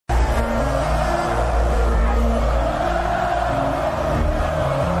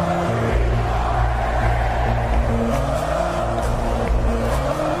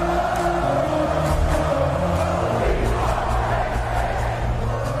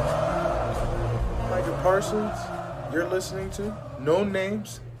Parsons. You're listening to No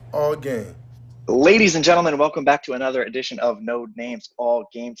Names, All Game. Ladies and gentlemen, welcome back to another edition of No Names All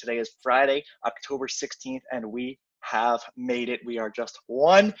Game. Today is Friday, October 16th, and we have made it. We are just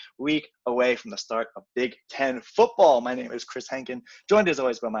 1 week away from the start of Big Ten football. My name is Chris Henkin, joined as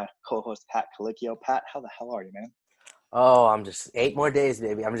always by my co-host Pat Colicchio. Pat, how the hell are you, man? Oh, I'm just 8 more days,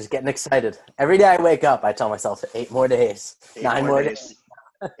 baby. I'm just getting excited. Every day I wake up, I tell myself 8 more days, 9 more days.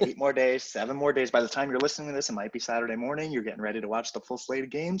 8 more days, 7 more days. By the time you're listening to this, it might be Saturday morning. You're getting ready to watch the full slate of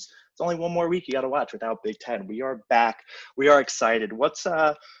games. It's only 1 more week you got to watch without Big Ten. We are back. We are excited. What's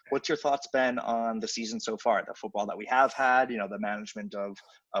your thoughts been on the season so far? The football that we have had, the management of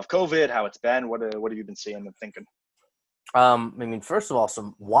COVID, how it's been. What have you been seeing and thinking? First of all,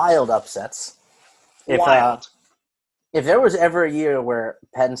 some wild upsets. Wild. If there was ever a year where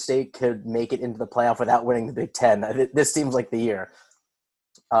Penn State could make it into the playoff without winning the Big Ten, this seems like the year.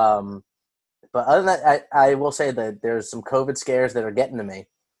 But other than that, I will say that there's some COVID scares that are getting to me.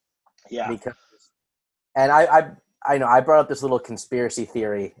 Yeah. And I brought up this little conspiracy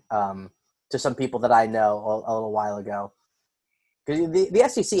theory to some people that I know a little while ago. Because the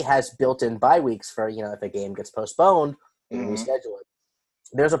SEC has built-in bye weeks for, if a game gets postponed, they can reschedule it.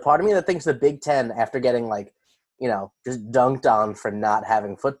 There's a part of me that thinks the Big Ten, after getting just dunked on for not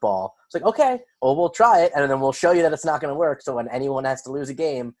having football, it's like, okay, well, we'll try it, and then we'll show you that it's not going to work, so when anyone has to lose a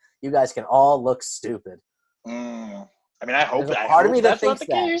game, you guys can all look stupid. I hope There's a part of me that thinks that's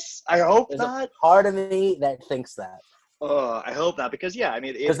not the case. I hope there's not. A part of me that thinks that. I hope not, because,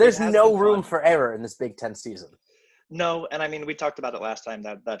 because there's no room for error in this Big Ten season. No, and we talked about it last time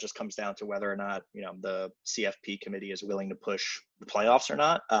that just comes down to whether or not, the CFP committee is willing to push the playoffs or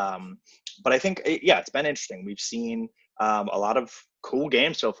not. But I think, it's been interesting. We've seen a lot of cool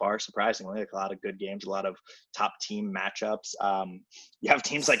games so far, surprisingly, like a lot of good games, a lot of top team matchups. You have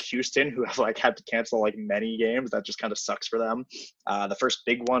teams like Houston who have had to cancel many games. That just kind of sucks for them. The first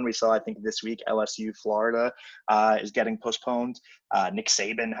big one we saw, I think this week, LSU, Florida is getting postponed. Nick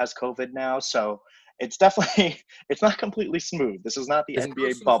Saban has COVID now. So it's not completely smooth. This is not the NBA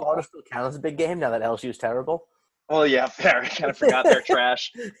LSU, bubble. Florida still count as a big game now that LSU is terrible? Well, yeah, fair. I kind of forgot they're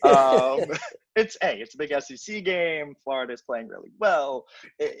trash. It's a big SEC game. Florida's playing really well.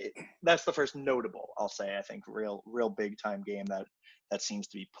 That's the first notable, I'll say, I think, real big time game that seems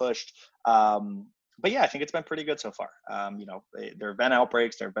to be pushed. But yeah, I think it's been pretty good so far. There have been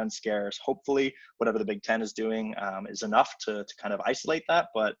outbreaks, there have been scares. Hopefully, whatever the Big Ten is doing is enough to kind of isolate that,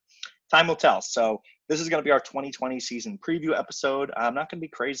 but time will tell. So this is going to be our 2020 season preview episode. I'm not going to be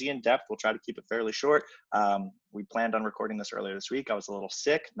crazy in depth. We'll try to keep it fairly short. We planned on recording this earlier this week. I was a little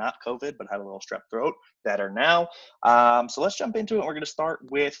sick, not COVID, but had a little strep throat. Better now. So let's jump into it. We're going to start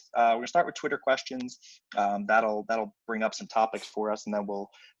with Twitter questions. That'll bring up some topics for us, and then we'll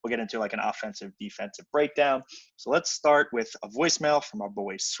get into an offensive defensive breakdown. So let's start with a voicemail from our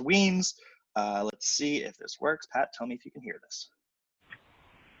boy Sweens. Let's see if this works. Pat, tell me if you can hear this.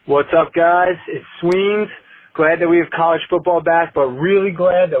 What's up, guys? It's Sweens. Glad that we have college football back, but really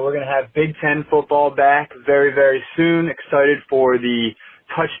glad that we're going to have Big Ten football back very, very soon. Excited for the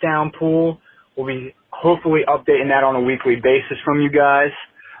touchdown pool. We'll be hopefully updating that on a weekly basis from you guys.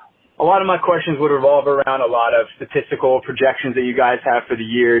 A lot of my questions would revolve around a lot of statistical projections that you guys have for the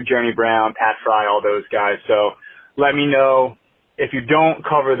year, Jeremy Brown, Pat Fry, all those guys. So let me know if you don't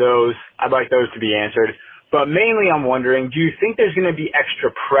cover those. I'd like those to be answered. But mainly I'm wondering, do you think there's going to be extra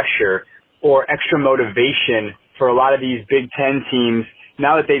pressure or extra motivation for a lot of these Big Ten teams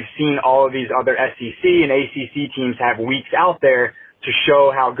now that they've seen all of these other SEC and ACC teams have weeks out there to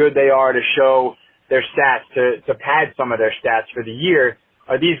show how good they are, to show their stats, to pad some of their stats for the year?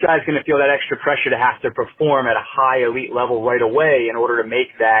 Are these guys going to feel that extra pressure to have to perform at a high elite level right away in order to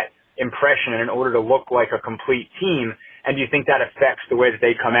make that impression and in order to look like a complete team? And do you think that affects the way that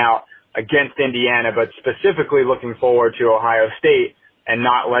they come out against Indiana, but specifically looking forward to Ohio State and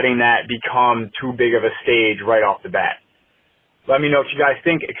not letting that become too big of a stage right off the bat? Let me know what you guys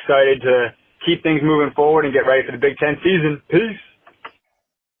think. Excited to keep things moving forward and get ready for the Big Ten season. Peace.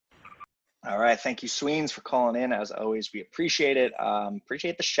 All right. Thank you, Sweens, for calling in. As always, we appreciate it.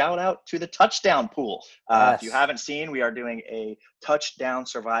 Appreciate the shout out to the touchdown pool. Yes. If you haven't seen, we are doing a touchdown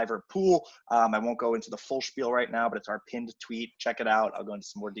survivor pool. I won't go into the full spiel right now, but it's our pinned tweet. Check it out. I'll go into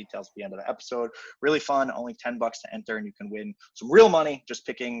some more details at the end of the episode. Really fun. Only $10 to enter, and you can win some real money just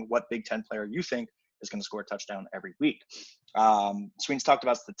picking what Big Ten player you think is going to score a touchdown every week. Sweeney's talked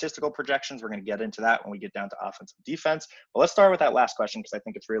about statistical projections. We're going to get into that when we get down to offensive defense. But let's start with that last question because I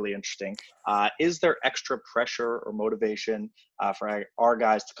think it's really interesting. Is there extra pressure or motivation for our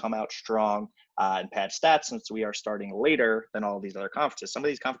guys to come out strong and pad stats since we are starting later than all these other conferences? Some of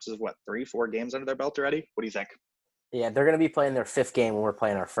these conferences have, 3-4 games under their belt already? What do you think? Yeah, they're going to be playing their 5th game when we're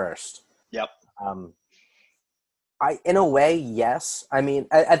playing our first. Yep. In a way, yes. I mean,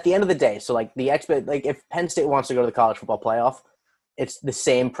 at the end of the day, so if Penn State wants to go to the college football playoff, it's the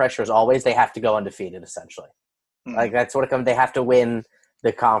same pressure as always. They have to go undefeated, essentially. Mm-hmm. That's what it comes. They have to win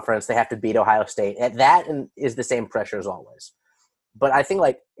the conference. They have to beat Ohio State. That is the same pressure as always. But I think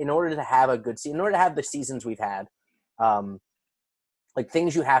in order to have a good season, in order to have the seasons we've had,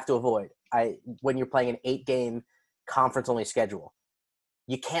 things you have to avoid. When you're playing an 8-game conference-only schedule,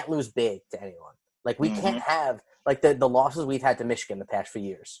 you can't lose big to anyone. We can't have the losses we've had to Michigan the past few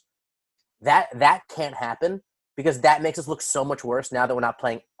years. That can't happen because that makes us look so much worse now that we're not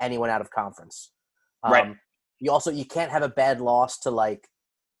playing anyone out of conference. Right. You can't have a bad loss to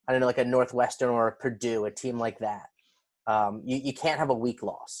a Northwestern or a Purdue, a team like that. You can't have a weak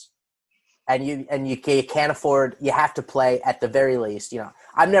loss. And you can't afford. You have to play at the very least.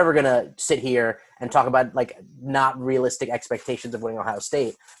 I'm never gonna sit here and talk about not realistic expectations of winning Ohio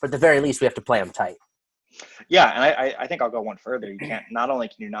State, but at the very least we have to play them tight. Yeah, and I think I'll go one further. You can't. Not only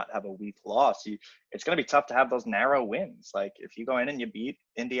can you not have a weak loss, it's going to be tough to have those narrow wins. If you go in and you beat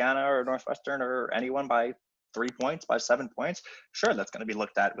Indiana or Northwestern or anyone by 3 points, by 7 points, sure, that's going to be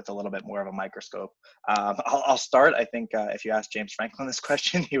looked at with a little bit more of a microscope. I'll start. I think if you ask James Franklin this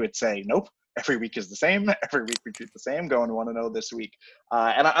question, he would say, nope. Every week is the same. Every week we treat the same. Going 1-0 this week,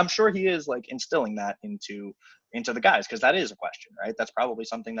 and I'm sure he is instilling that into the guys because that is a question, right? That's probably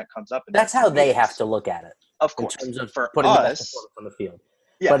something that comes up. That's how they have to look at it, of course. In terms of for putting us, the best performance on the field.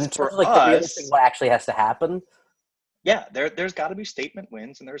 Yes, but in terms of the realistic what actually has to happen. Yeah, there's got to be statement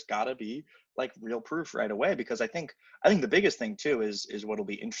wins and there's got to be real proof right away because I think the biggest thing too is what'll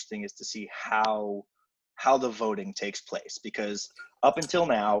be interesting is to see how the voting takes place because up until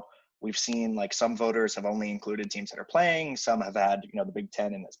now. We've seen some voters have only included teams that are playing. Some have had, the Big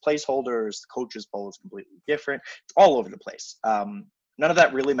Ten in as placeholders. The coaches poll is completely different. It's all over the place. None of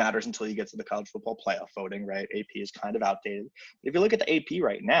that really matters until you get to the college football playoff voting, right? AP is kind of outdated. If you look at the AP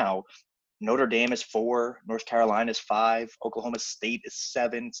right now, Notre Dame is 4, North Carolina is 5, Oklahoma State is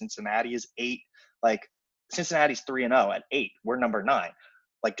 7, Cincinnati is 8. Cincinnati's 3-0 at 8. We're number 9.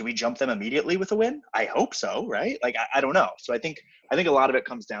 Do we jump them immediately with a win? I hope so, right? I don't know. So I think a lot of it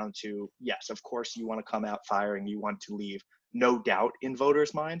comes down to, yes, of course you want to come out firing. You want to leave no doubt in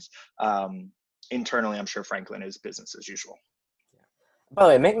voters' minds. Internally, I'm sure Franklin is business as usual. By the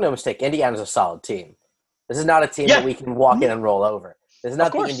way, make no mistake, Indiana's a solid team. This is not a team that we can walk in and roll over. This is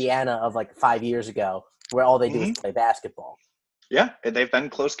not the Indiana of 5 years ago where all they do is play basketball. Yeah, they've been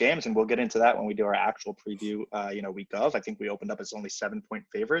close games, and we'll get into that when we do our actual preview, week of. I think we opened up as only 7-point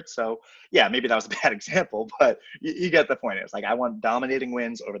favorites. So, yeah, maybe that was a bad example, but you get the point. It's I want dominating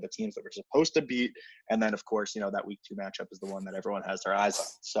wins over the teams that we're supposed to beat. And then, of course, that week 2 matchup is the one that everyone has their eyes on.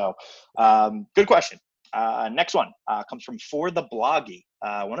 So, good question. Next one comes from For the Bloggy,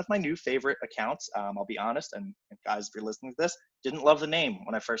 one of my new favorite accounts. I'll be honest, and guys, if you're listening to this, didn't love the name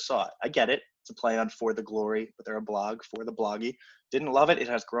when I first saw it. I get it. It's a play on For the Glory, but they're a blog, For the Bloggy. Didn't love it. It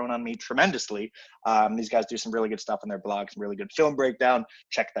has grown on me tremendously. These guys do some really good stuff on their blog, some really good film breakdown.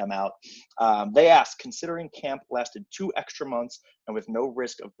 Check them out. They ask, considering camp lasted 2 extra months and with no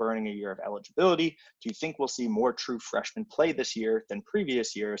risk of burning a year of eligibility, do you think we'll see more true freshmen play this year than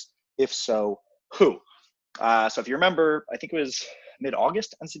previous years? If so, who? So if you remember, I think it was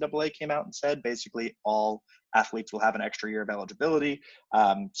mid-August, NCAA came out and said basically all athletes will have an extra year of eligibility.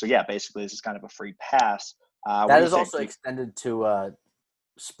 So yeah, basically this is kind of a free pass. That is also extended to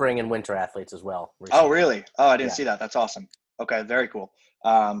spring and winter athletes as well. Recently. Oh, really? Oh, I didn't see that. That's awesome. Okay, very cool.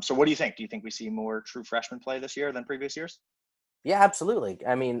 So what do you think? Do you think we see more true freshmen play this year than previous years? Yeah, absolutely.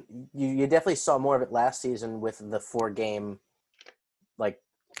 I mean, you definitely saw more of it last season with the 4-game,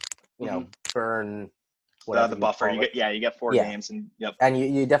 burn. The buffer. You get 4 games, and yep. And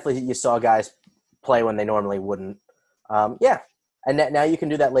you definitely saw guys play when they normally wouldn't. And now you can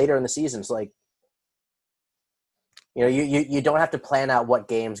do that later in the season. So you don't have to plan out what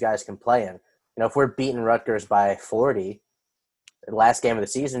games guys can play in. If we're beating Rutgers by 40, the last game of the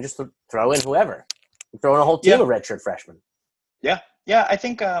season, just throw in whoever. You're throwing a whole team of redshirt freshmen. Yeah, I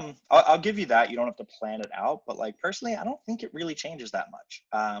think I'll give you that. You don't have to plan it out, but personally, I don't think it really changes that much.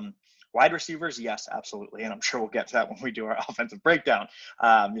 Wide receivers, yes, absolutely, and I'm sure we'll get to that when we do our offensive breakdown.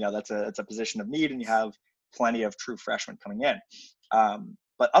 That's a position of need, and you have plenty of true freshmen coming in.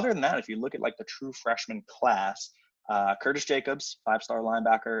 But other than that, if you look at like the true freshman class, Curtis Jacobs, 5-star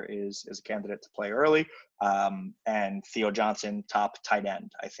linebacker, is a candidate to play early. And Theo Johnson, top tight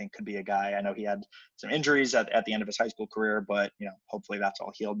end, I think could be a guy. I know he had some injuries at the end of his high school career, but hopefully that's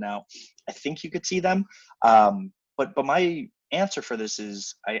all healed now. I think you could see them. But my answer for this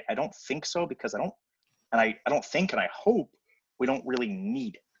is I don't think so, because I don't think and I hope we don't really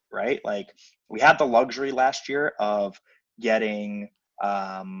need it, right? Like, we had the luxury last year of getting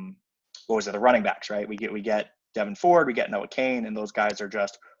the running backs, right? We get Devin Ford, we get Noah Cain, and those guys are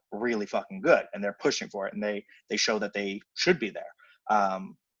just really fucking good, and they're pushing for it, and they show that they should be there.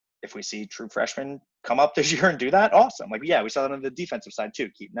 If we see true freshmen come up this year and do that, awesome. Like, yeah, we saw that on the defensive side too.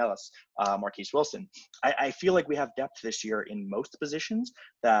 Keaton Ellis, Marquise Wilson. I feel like we have depth this year in most positions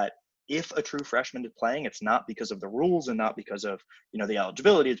that if a true freshman is playing, it's not because of the rules and not because of, the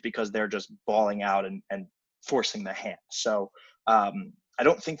eligibility. It's because they're just balling out and forcing the hand. So I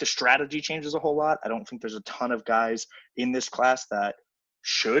don't think the strategy changes a whole lot. I don't think there's a ton of guys in this class that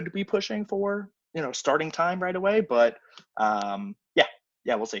should be pushing for, starting time right away. But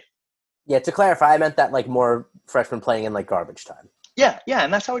yeah, we'll see. Yeah, to clarify, I meant that like more freshmen playing in like garbage time. Yeah,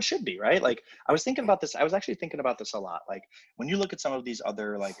 and that's how it should be, right? Like, I was thinking about this. I was actually thinking about this a lot. Like, when you look at some of these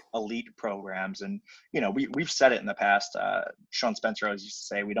other like elite programs, and we've said it in the past. Sean Spencer always used to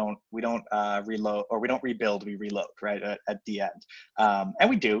say, we don't reload, or we don't rebuild, we reload, right? At the end, and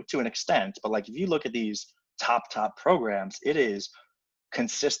we do to an extent. But like, if you look at these top programs, it is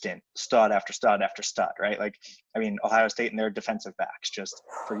consistent stud after stud after stud, right? Like, I mean, Ohio State and their defensive backs, just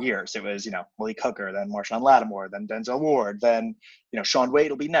for years, it was, Malik Hooker, then Marshawn Lattimore, then Denzel Ward, then, Shaun Wade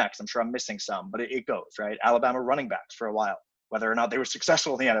will be next. I'm sure I'm missing some, but it goes, right? Alabama running backs for a while, whether or not they were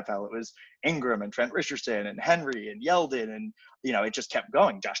successful in the NFL, it was Ingram and Trent Richardson and Henry and Yeldon, and, it just kept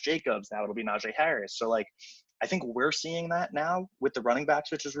going. Josh Jacobs, now it'll be Najee Harris. So like, I think we're seeing that now with the running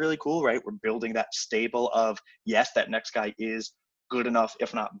backs, which is really cool, right? We're building that stable of, yes, that next guy is good enough,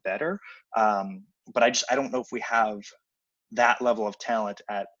 if not better. But I don't know if we have that level of talent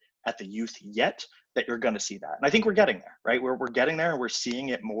at the youth yet that you're going to see that. And I think we're getting there, right? We're getting there, and we're seeing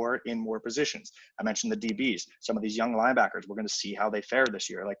it more in more positions. I mentioned the DBs, some of these young linebackers, we're going to see how they fare this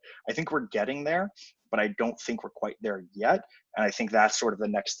year. Like, I think we're getting there, but I don't think we're quite there yet. And I think that's sort of the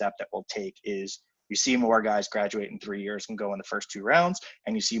next step that we'll take is you see more guys graduate in 3 years and go in the first 2 rounds,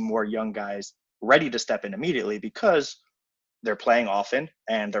 and you see more young guys ready to step in immediately because they're playing often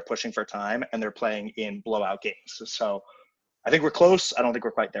and they're pushing for time and they're playing in blowout games. So I think we're close. I don't think we're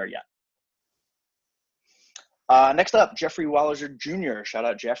quite there yet. Next up, Jeffrey Wallinger Jr. Shout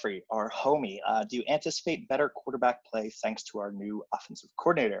out Jeffrey, our homie. Do you anticipate better quarterback play thanks to our new offensive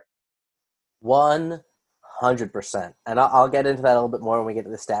coordinator? 100%. And I'll get into that a little bit more when we get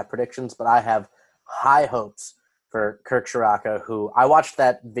to the stat predictions, but I have high hopes for Kirk Ciarrocca, who I watched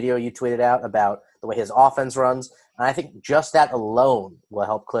that video you tweeted out about the way his offense runs, and I think just that alone will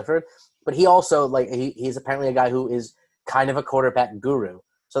help Clifford. But he also, he's apparently a guy who is kind of a quarterback guru.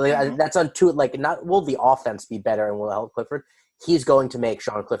 So that's on two, not will the offense be better and will help Clifford. He's going to make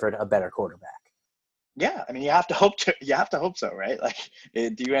Sean Clifford a better quarterback. Yeah, I mean, you have to hope so, right? Like,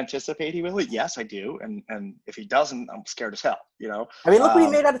 do you anticipate he will? Yes, I do. And if he doesn't, I'm scared as hell, I mean, look what he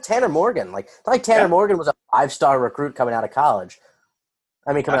made out of Tanner Morgan. It's not like Tanner Morgan was a 5-star recruit coming out of college.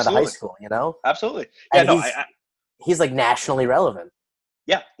 I mean, coming out of high school, Absolutely. Yeah, and he's like nationally relevant.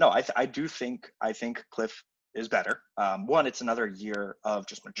 Yeah, no, I think Cliff is better. One, it's another year of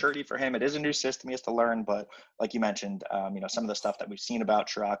just maturity for him. It is a new system he has to learn, but like you mentioned, some of the stuff that we've seen about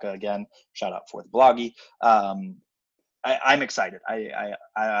Ciarrocca, again, shout out for the bloggy. I'm excited. I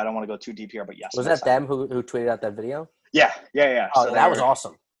don't want to go too deep here, but yes. Was that them who tweeted out that video? Yeah. Oh, so that was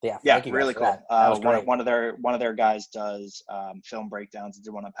awesome. Yeah, thank you really cool. That was great. One of their guys does film breakdowns.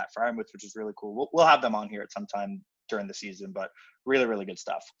 Did one on Pat Frymuth, which is really cool. We'll have them on here at some time during the season, but really, really good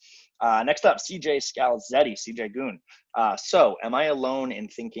stuff. Next up, CJ Scalzetti, CJ Goon. So am I alone in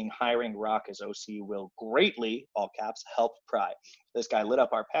thinking hiring Rock as OC will greatly, all caps, help Pry? This guy lit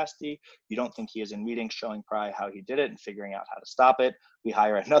up our pasty. You don't think he is in meetings showing Pry how he did it and figuring out how to stop it. We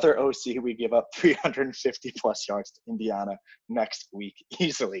hire another OC. We give up 350 plus yards to Indiana next week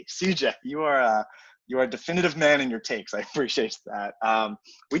easily. CJ, you are a definitive man in your takes. I appreciate that.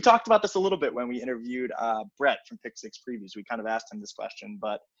 We talked about this a little bit when we interviewed Brett from Pick Six Previews. We kind of asked him this question,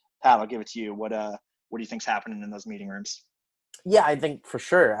 but Pat, I'll give it to you. What do you think's happening in those meeting rooms? Yeah, I think for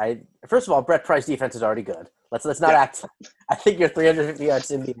sure. First of all, Brett Pry's defense is already good. Let's not act. I think your 350 yards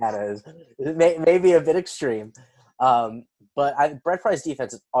to Indiana is maybe a bit extreme, but Brett Pry's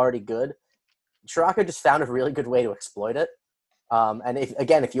defense is already good. Ciarrocca just found a really good way to exploit it. And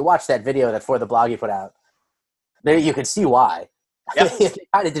if you watch that video that For the Blog you put out, there you can see why. Yep. He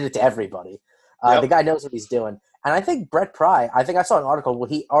kind of did it to everybody. Yep. The guy knows what he's doing. And I think Brett Pry, I think I saw an article where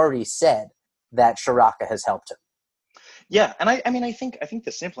he already said that Shiraka has helped him. Yeah, and I mean, I think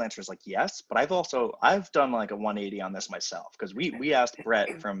the simple answer is like yes, but I've done like a 180 on this myself because we asked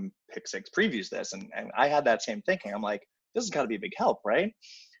Brett from Pick Six Previews this, and I had that same thinking. I'm like, this has got to be a big help, right?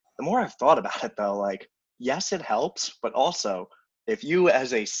 The more I've thought about it, though, like yes, it helps, but also if you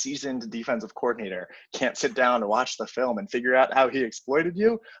as a seasoned defensive coordinator can't sit down and watch the film and figure out how he exploited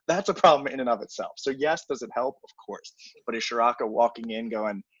you, that's a problem in and of itself. So yes, does it help? Of course, but is Shiraka walking in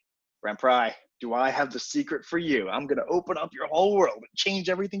going, Brent Pry, do I have the secret for you? I'm going to open up your whole world and change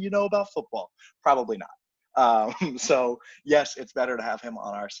everything you know about football. Probably not. So, yes, it's better to have him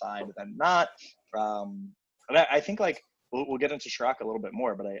on our side than not. And I think, like, we'll get into Shiraka a little bit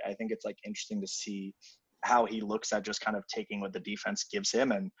more, but I think it's, like, interesting to see how he looks at just kind of taking what the defense gives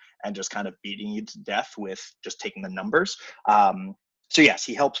him and just kind of beating you to death with just taking the numbers. So, yes,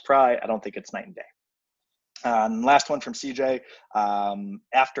 he helps Pry. I don't think it's night and day. Last one from CJ.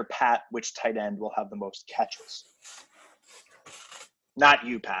 After Pat, which tight end will have the most catches? Not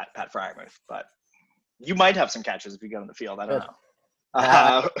you, Pat Freiermuth, but you might have some catches if you get on the field. I don't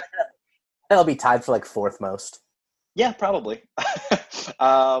know. That'll be tied for like fourth most. Yeah, probably.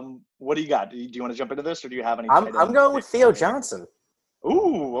 What do you got? Do you want to jump into this, or do you have any? I'm going with Theo Johnson.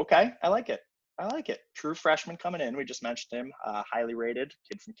 Ooh, okay. I like it. True freshman coming in. We just mentioned him. Highly rated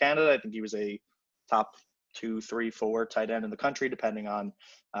kid from Canada. I think he was a top 2, 3, 4 tight end in the country, depending on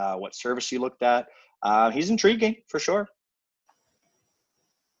what service you looked at. He's intriguing for sure.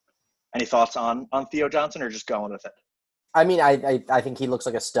 Any thoughts on Theo Johnson, or just going with it? I mean, I think he looks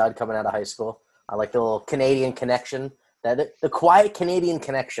like a stud coming out of high school. I like the little Canadian connection, the quiet Canadian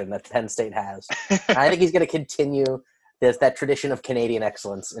connection that Penn State has. And I think he's going to continue that tradition of Canadian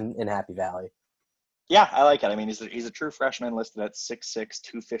excellence in Happy Valley. Yeah, I like it. I mean, he's a true freshman listed at 6'6",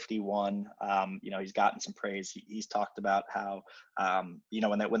 251. He's gotten some praise. He's talked about how,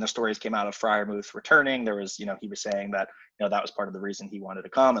 when the stories came out of Freiermuth returning, there was, he was saying that, that was part of the reason he wanted to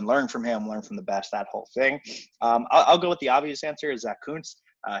come and learn from him, learn from the best, that whole thing. I'll go with the obvious answer is Zach Kuntz.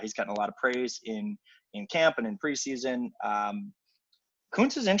 He's gotten a lot of praise in camp and in preseason.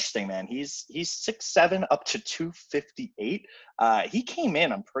 Kuntz is interesting, man. He's 6'7", up to 258. He came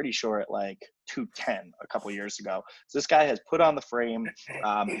in, I'm pretty sure, at like 210 a couple years ago. So this guy has put on the frame.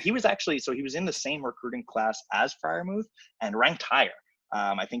 He was in the same recruiting class as Freiermuth and ranked higher.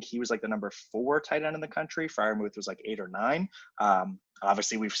 I think he was like the number 4 tight end in the country. Freiermuth was like 8 or 9.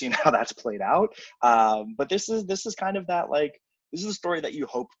 Obviously, we've seen how that's played out. But this is kind of that, like, this is a story that you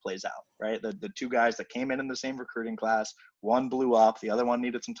hope plays out, right? The two guys that came in the same recruiting class, one blew up, the other one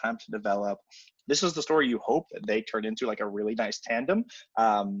needed some time to develop. This is the story you hope that they turn into like a really nice tandem.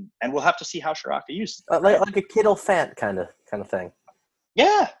 And we'll have to see how Shiraka uses it. Right? Like a Kittle Fant kind of thing.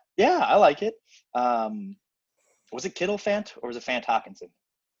 Yeah, I like it. Was it Kittle Fant or was it Fant Hawkinson?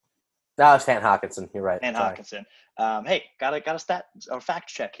 That was Fant Hawkinson. You're right. Fant Hawkinson. Hey, got a stat or fact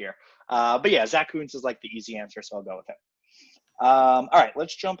check here. But yeah, Zach Kuntz is like the easy answer, so I'll go with him. All right,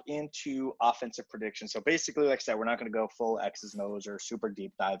 let's jump into offensive predictions. So basically, like I said, we're not going to go full X's and O's or super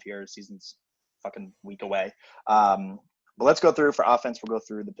deep dive here. Season's fucking week away. But let's go through for offense. We'll go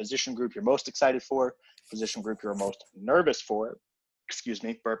through the position group you're most excited for, position group you're most nervous for. Excuse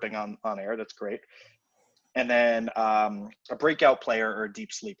me, burping on air. That's great. And then a breakout player or a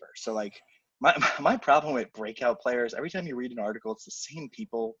deep sleeper. So like my problem with breakout players, every time you read an article, it's the same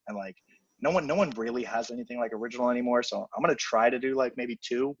people, and like no one really has anything like original anymore. So I'm going to try to do like maybe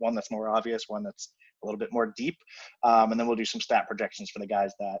 2, one that's more obvious, one that's a little bit more deep. And then we'll do some stat projections for the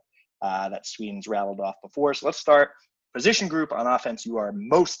guys that Sweden's rattled off before. So let's start. Position group on offense you are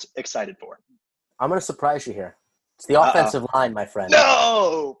most excited for. I'm going to surprise you here. It's the offensive line, my friend.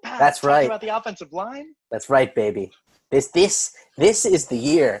 No! Pat, that's right. About the offensive line? That's right, baby. This is the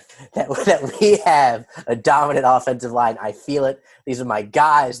year that we have a dominant offensive line. I feel it. These are my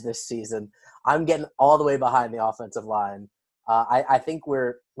guys this season. I'm getting all the way behind the offensive line. I think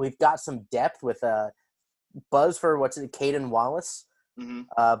we've got some depth with buzz for Caden Wallace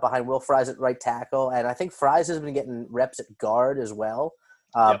behind Will Fries at right tackle, and I think Fries has been getting reps at guard as well,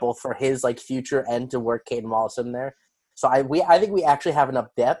 both for his like future and to work Caden Wallace in there. So I think we actually have enough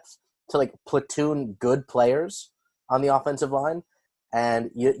depth to like platoon good players on the offensive line. And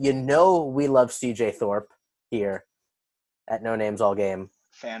we love CJ Thorpe here at No Names All Game.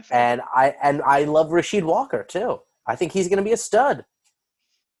 Fan. And I love Rasheed Walker too. I think he's going to be a stud.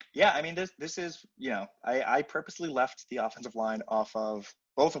 Yeah, I mean this is, I purposely left the offensive line off of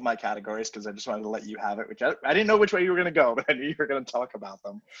both of my categories because I just wanted to let you have it, which I didn't know which way you were going to go, but I knew you were going to talk about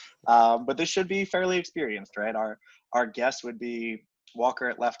them. But this should be fairly experienced, right? Our guests would be Walker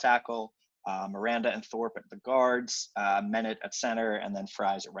at left tackle, Miranda and Thorpe at the guards, Menet at center, and then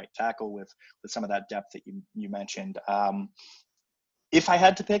Fries at right tackle with some of that depth that you mentioned. If I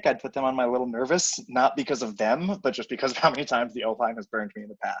had to pick, I'd put them on my little nervous, not because of them, but just because of how many times the O-line has burned me in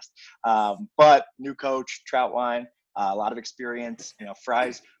the past. But new coach, Troutwine, a lot of experience.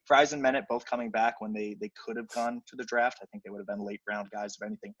 Fries and Menet both coming back when they could have gone to the draft. I think they would have been late round guys if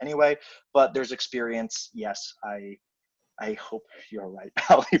anything anyway. But there's experience. Yes, I hope you're right.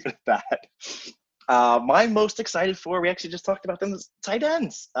 I'll leave it at that. My most excited for, we actually just talked about them, is tight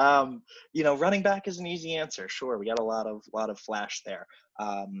ends. Running back is an easy answer. Sure, we got a lot of flash there.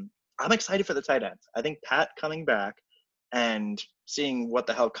 I'm excited for the tight ends. I think Pat coming back and seeing what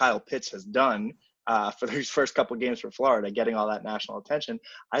the hell Kyle Pitts has done for these first couple of games for Florida, getting all that national attention.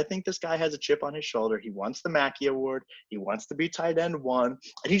 I think this guy has a chip on his shoulder. He wants the Mackey Award. He wants to be tight end one,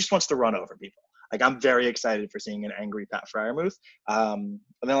 and he just wants to run over people. Like, I'm very excited for seeing an angry Pat Freiermuth. And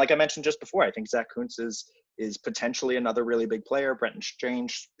then, like I mentioned just before, I think Zach Kuntz is potentially another really big player. Brenton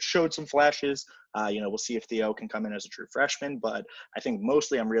Strange showed some flashes. We'll see if Theo can come in as a true freshman. But I think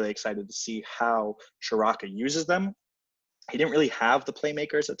mostly I'm really excited to see how Chiraka uses them. He didn't really have the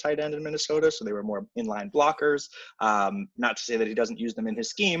playmakers at tight end in Minnesota, so they were more inline blockers. Not to say that he doesn't use them in his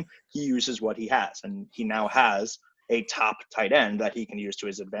scheme. He uses what he has, and he now has a top tight end that he can use to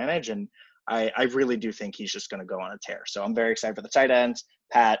his advantage. And I really do think he's just going to go on a tear. So I'm very excited for the tight ends,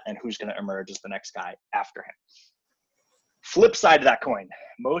 Pat, and who's going to emerge as the next guy after him. Flip side of that coin,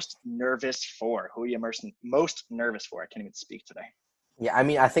 most nervous for. Who are you most nervous for? I can't even speak today. Yeah, I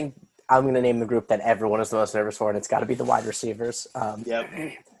mean, I think I'm going to name the group that everyone is the most nervous for, and it's got to be the wide receivers. Yep.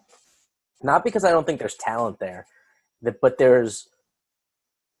 Not because I don't think there's talent there, but there's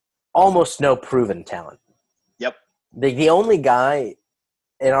almost no proven talent. Yep. The only guy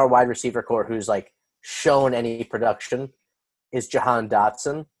in our wide receiver core who's like shown any production is Jahan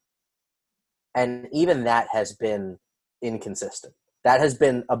Dotson. And even that has been inconsistent. That has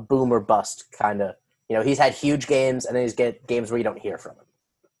been a boom or bust kind of, he's had huge games and then he's get games where you don't hear from him.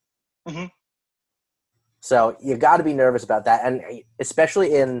 Mm-hmm. So you got to be nervous about that. And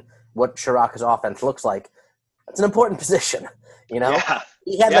especially in what Chiraka's offense looks like, it's an important position, Yeah.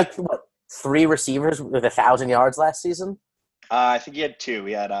 He had 3 receivers with 1,000 yards last season. I think he had 2.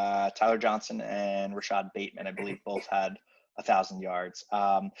 He had Tyler Johnson and Rashad Bateman, I believe, both had 1,000 yards.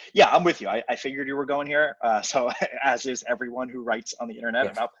 Yeah, I'm with you. I figured you were going here. So as is everyone who writes on the internet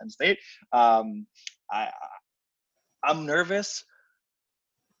about Penn State. I'm nervous.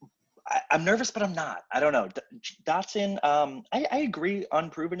 I'm nervous, but I'm not. I don't know. Dotson, I agree,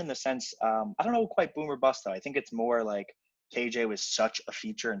 unproven in the sense, I don't know quite boom or bust, though. I think it's more like KJ was such a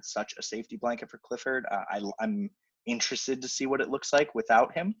feature and such a safety blanket for Clifford. I'm interested to see what it looks like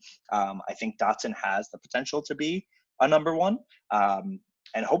without him. I think Dotson has the potential to be a number one.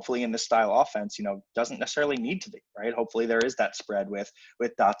 And hopefully in this style offense, doesn't necessarily need to be, right? Hopefully there is that spread with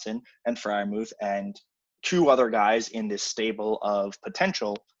Dotson and Freiermuth and 2 other guys in this stable of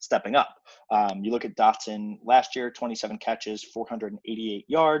potential stepping up. You look at Dotson last year, 27 catches, 488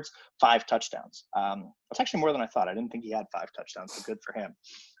 yards, 5 touchdowns. That's actually more than I thought. I didn't think he had 5 touchdowns, so good for him.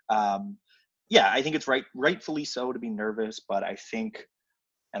 Yeah, I think it's rightfully so to be nervous, but I think,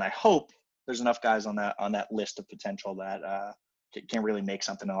 and I hope there's enough guys on that list of potential that can really make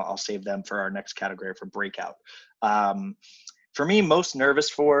something. I'll save them for our next category for breakout. For me, most nervous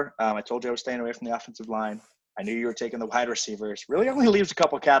for, I told you I was staying away from the offensive line. I knew you were taking the wide receivers. Really only leaves a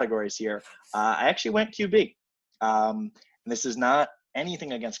couple categories here. I actually went QB. And this is not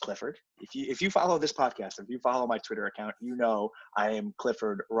anything against Clifford. If you follow this podcast, if you follow my Twitter account, I am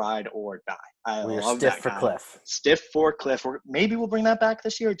Clifford ride or die. I love stiff that for guy. Cliff. Stiff for Cliff. Maybe we'll bring that back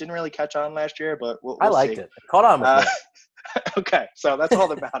this year. It didn't really catch on last year, but we'll I liked see. it. Caught on with me. Okay, so that's all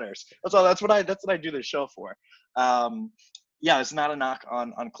that matters. That's what I do this show for. Yeah, it's not a knock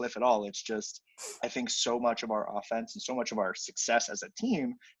on Cliff at all. It's just I think so much of our offense and so much of our success as a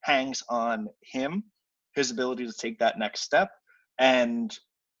team hangs on him, his ability to take that next step, and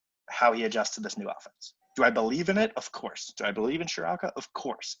how he adjusts to this new offense. Do I believe in it? Of course. Do I believe in Chiraka? Of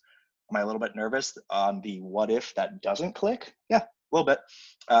course. Am I a little bit nervous on the what if that doesn't click? Yeah, a little bit.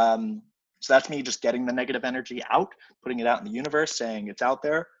 So that's me just getting the negative energy out, putting it out in the universe, saying it's out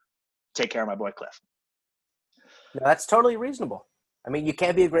there. Take care of my boy Cliff. No, that's totally reasonable. I mean, you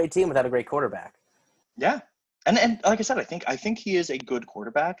can't be a great team without a great quarterback. Yeah. And like I said, I think he is a good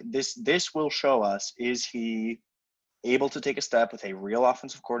quarterback. This will show us, is he able to take a step with a real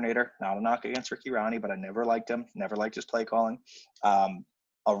offensive coordinator? Not a knock against Ricky Rowney, but I never liked him, never liked his play calling.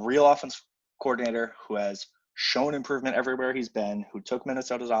 a real offense coordinator who has shown improvement everywhere he's been, who took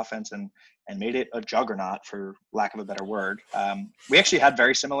Minnesota's offense and made it a juggernaut, for lack of a better word. We actually had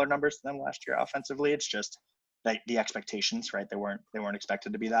very similar numbers to them last year offensively. It's just the expectations, right? They weren't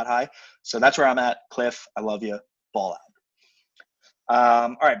expected to be that high. So that's where I'm at. Cliff, I love you. Ball out.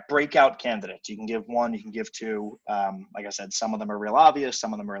 All right, breakout candidates. You can give one, you can give two. Like I said, some of them are real obvious,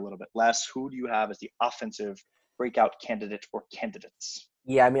 some of them are a little bit less. Who do you have as the offensive breakout candidate or candidates?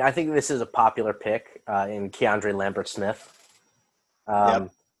 Yeah, I mean, I think this is a popular pick in Keandre Lambert-Smith.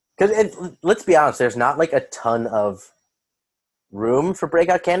 Because let's be honest, there's not like a ton of room for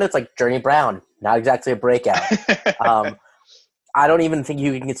breakout candidates. Like Journey Brown, not exactly a breakout. I don't even think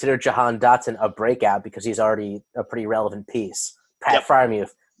you can consider Jahan Dotson a breakout because he's already a pretty relevant piece. Pat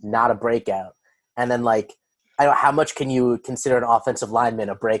Freiermuth, not a breakout. And then, like, I don't know, how much can you consider an offensive lineman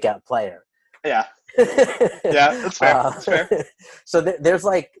a breakout player? Yeah. Yeah, that's fair. That's fair. So there's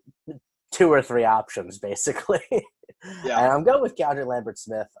like 2 or 3 options, basically. Yeah. And I'm going with Keandre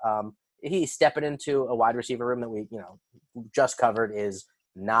Lambert-Smith. He's stepping into a wide receiver room that we, just covered is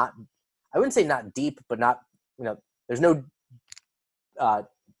not, I wouldn't say not deep, but not, there's no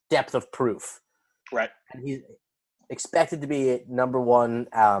depth of proof. Right. And he's expected to be number one,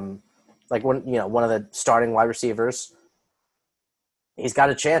 one of the starting wide receivers. He's got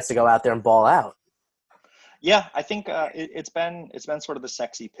a chance to go out there and ball out. Yeah, I think it's been sort of the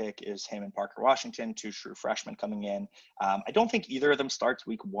sexy pick is him and Parker Washington, 2 true freshmen coming in. I don't think either of them starts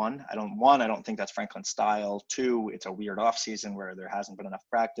week 1. I don't think that's Franklin's style. 2, it's a weird offseason where there hasn't been enough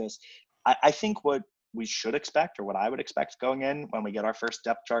practice. I think what we should expect, or what I would expect going in when we get our first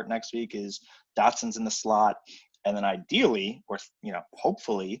depth chart next week, is Dotson's in the slot, and then ideally, or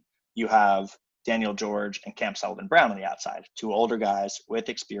hopefully, you have Daniel George and Cam Sullivan-Brown on the outside, 2 older guys with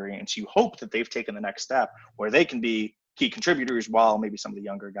experience. You hope that they've taken the next step where they can be key contributors while maybe some of the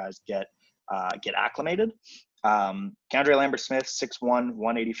younger guys get acclimated. Keandre Lambert-Smith, 6'1",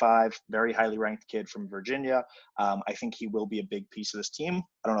 185, very highly ranked kid from Virginia. I think he will be a big piece of this team.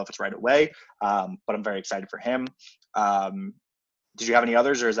 I don't know if it's right away, but I'm very excited for him. Did you have any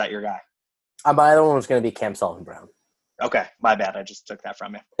others, or is that your guy? My other one was going to be Cam Sullivan-Brown. Okay, my bad. I just took that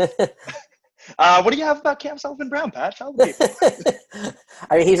from you. What do you have about Cam Sullivan-Brown, Pat? Tell the people.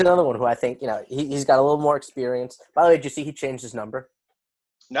 I mean, he's another one who I think, he's got a little more experience. By the way, did you see he changed his number?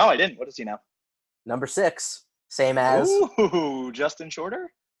 No, I didn't. What is he now? Number 6, same as Justin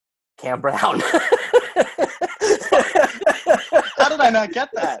Shorter? Cam Brown. How did I not get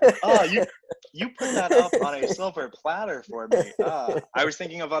that? Oh, you put that up on a silver platter for me. I was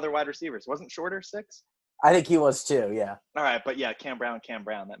thinking of other wide receivers. Wasn't Shorter 6? I think he was too, yeah. All right, but yeah, Cam Brown,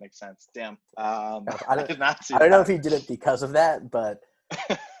 that makes sense. Damn. I did not see I don't know if he did it because of that, but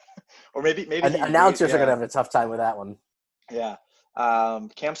or maybe announcers are going to have a tough time with that one. Yeah.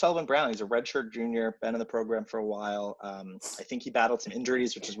 Cam Sullivan-Brown, he's a redshirt junior, been in the program for a while. I think he battled some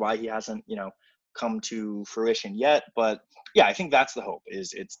injuries, which is why he hasn't, come to fruition yet. But yeah, I think that's the hope.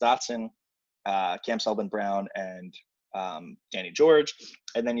 It's Dotson, Cam Sullivan-Brown, and Danny George,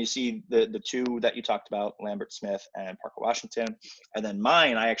 and then you see the 2 that you talked about, Lambert-Smith and Parker Washington, and then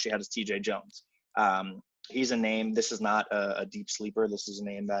mine I actually had is TJ Jones. He's a name. This is not a deep sleeper. This is a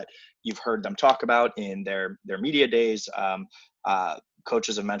name that you've heard them talk about in their media days.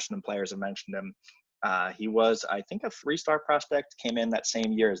 Coaches have mentioned him, players have mentioned him. He was, I think, a 3-star prospect, came in that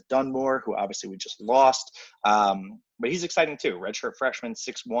same year as Dunmore, who obviously we just lost. But he's exciting too. Redshirt freshman,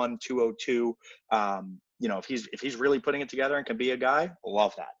 6'1", 202. If he's really putting it together and can be a guy,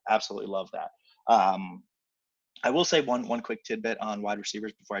 love that. Absolutely love that. I will say one quick tidbit on wide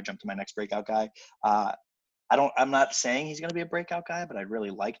receivers before I jump to my next breakout guy. I'm not saying he's going to be a breakout guy, but I'd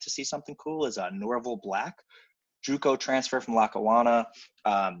really like to see something cool is Norval Black. JUCO transfer from Lackawanna.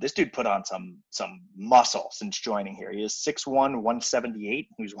 This dude put on some muscle since joining here. He is 6'1", 178.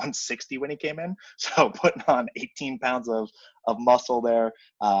 He was 160 when he came in. So putting on 18 pounds of muscle there.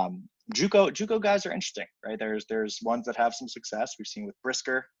 JUCO guys are interesting, right? There's ones that have some success. We've seen with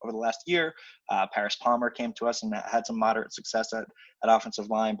Brisker over the last year. Paris Palmer came to us and had some moderate success at offensive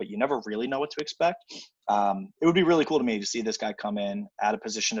line, but you never really know what to expect. It would be really cool to me to see this guy come in at a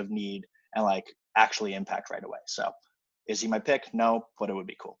position of need and actually impact right away. So is he my pick? No, but it would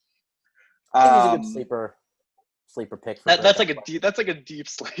be cool. I think he's a good sleeper pick. That's like a deep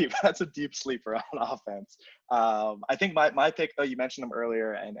sleep. That's a deep sleeper on offense. I think my pick, though, you mentioned him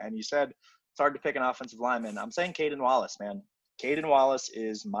earlier, and you said it's hard to pick an offensive lineman. I'm saying Caden Wallace, man. Caden Wallace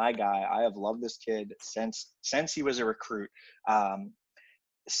is my guy. I have loved this kid since he was a recruit.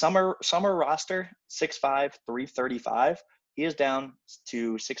 Summer roster, 6'5", 335. He is down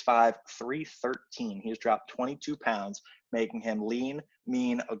to 6'5", 313. He has dropped 22 pounds, making him lean,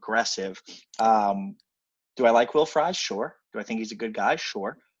 mean aggressive. Do I like Will Fries? Sure. Do I think he's a good guy?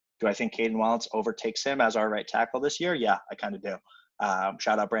 Sure. Do I think Caden Wallace overtakes him as our right tackle this year? Yeah, I kind of do.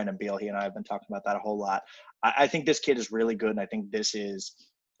 Shout out Brandon Beal. He and I have been talking about that a whole lot. I think this kid is really good, and I think this is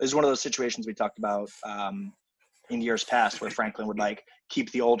one of those situations we talked about in years past where Franklin would like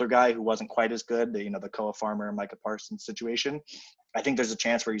keep the older guy who wasn't quite as good, the Koa Farmer and Micah Parsons situation. I think there's a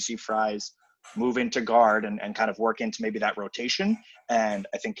chance where you see Fries move into guard and kind of work into maybe that rotation. And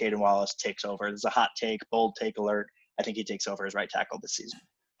I think Caden Wallace takes over. There's a hot take, bold take alert. I think he takes over as right tackle this season.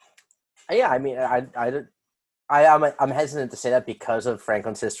 Yeah, I mean, I'm hesitant to say that because of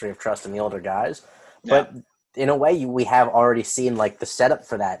Franklin's history of trusting the older guys. But in a way, we have already seen like the setup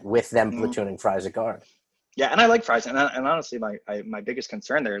for that with them platooning Fries at guard. Yeah, and I like Fries. And honestly, my biggest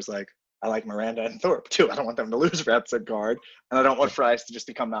concern there is like, I like Miranda and Thorpe too. I don't want them to lose reps at guard, and I don't want Fries to just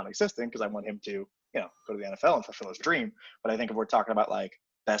become non-existent because I want him to, go to the NFL and fulfill his dream. But I think if we're talking about like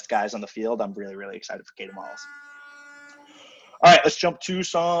best guys on the field, I'm really, really excited for Caden Wallace. All right, let's jump to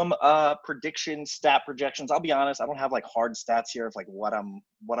some predictions, stat projections. I'll be honest, I don't have like hard stats here of like what I'm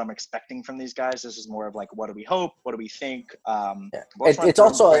expecting from these guys. This is more of like what do we hope, what do we think.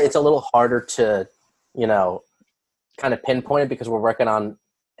 It's a little harder to, kind of pinpoint it because we're working on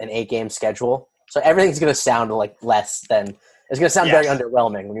an 8-game schedule. So everything's going to sound like less than – it's going to sound very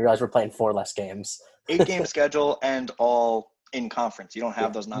underwhelming when you realize we're playing 4 less games. 8-game schedule and all in conference. You don't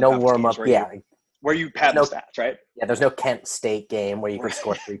have those non-conference no warm-up, where you pad the stats, right? Yeah, there's no Kent State game where you can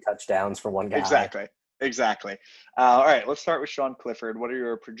score 3 touchdowns for one guy. Exactly. All right, let's start with Sean Clifford. What are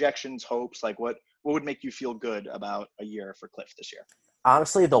your projections, hopes? Like what would make you feel good about a year for Cliff this year?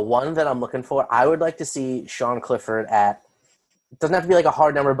 Honestly, the one that I'm looking for, I would like to see Sean Clifford at – it doesn't have to be like a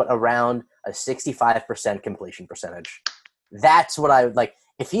hard number, but around a 65% completion percentage. That's what I would like.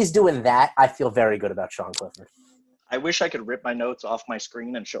 If he's doing that, I feel very good about Sean Clifford. I wish I could rip my notes off my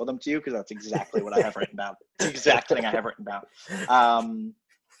screen and show them to you because that's exactly what I have written down. It's the exact thing I have written down.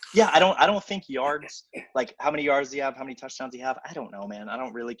 I don't think yards, like how many yards do you have, how many touchdowns do you have? I don't know, man. I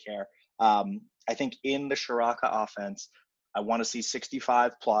don't really care. I think in the Shiraka offense, I want to see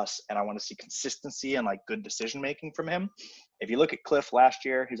 65 plus, and I want to see consistency and like good decision making from him. If you look at Cliff last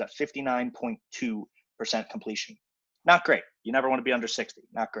year, he's at 59.2% completion. Not great. You never want to be under 60.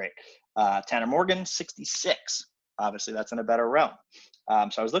 Not great. Tanner Morgan, 66. Obviously, that's in a better realm.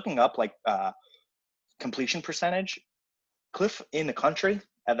 So I was looking up like completion percentage. Cliff in the country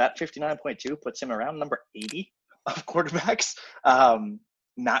at that 59.2 puts him around number 80 of quarterbacks.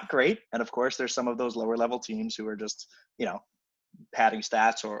 Not great. And of course, there's some of those lower level teams who are just, padding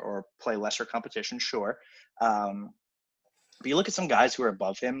stats or play lesser competition. Sure. But you look at some guys who are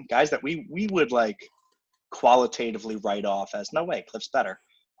above him, guys that we would like qualitatively write off as no way, Cliff's better.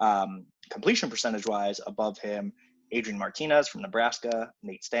 Completion percentage wise above him, Adrian Martinez from Nebraska,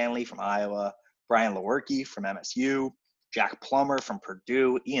 Nate Stanley from Iowa, Brian Lewerke from MSU, Jack Plummer from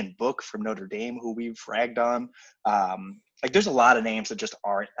Purdue, Ian Book from Notre Dame, who we've ragged on. There's a lot of names that just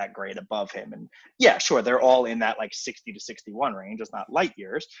aren't that great above him. And yeah, sure, they're all in that like 60 to 61 range. It's not light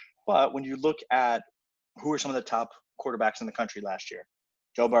years. But when you look at who are some of the top quarterbacks in the country last year,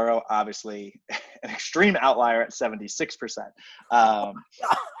 Joe Burrow, obviously an extreme outlier at 76%.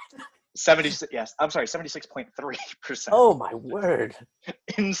 76.3%. Oh my word.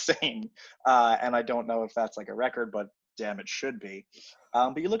 Insane. And I don't know if that's like a record, but damn, it should be.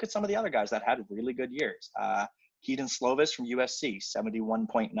 But you look at some of the other guys that had really good years. Keaton Slovis from USC,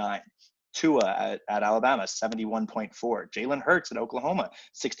 71.9. Tua at Alabama, 71.4. Jalen Hurts at Oklahoma,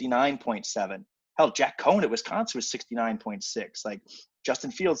 69.7. Hell, Jack Cohn at Wisconsin was 69.6. Like Justin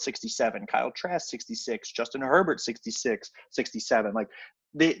Fields, 67. Kyle Trask, 66. Justin Herbert, 66, 67. Like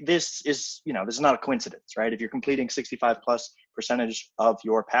this is not a coincidence, right? If you're completing 65 plus percentage of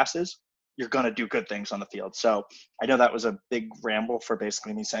your passes, you're going to do good things on the field. So I know that was a big ramble for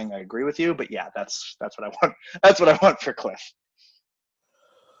basically me saying I agree with you, but yeah, that's what I want. That's what I want for Cliff.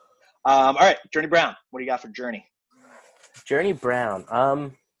 All right, Journey Brown, what do you got for Journey? Journey Brown.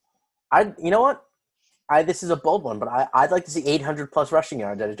 This is a bold one, but I'd like to see 800 plus rushing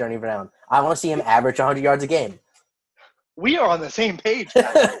yards out of Journey Brown. I want to see him average 100 yards a game. We are on the same page.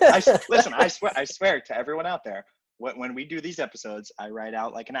 Listen, I swear to everyone out there, when we do these episodes, I write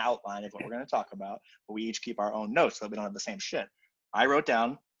out like an outline of what we're going to talk about, but we each keep our own notes so we don't have the same shit. I wrote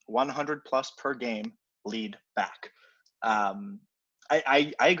down 100 plus per game lead back. I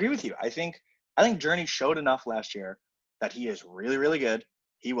agree with you. I think Journey showed enough last year that he is really, really good.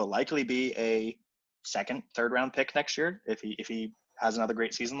 He will likely be a second, third round pick next year if he has another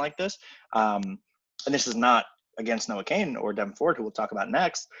great season like this. And this is not against Noah Cain or Devin Ford, who we'll talk about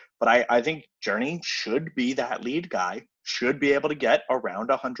next, but I think Journey should be that lead guy should be able to get around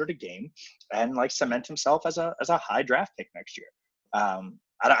 100 a game and like cement himself as a high draft pick next year.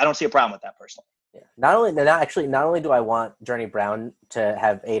 I don't see a problem with that personally. Yeah. Not only do I want Journey Brown to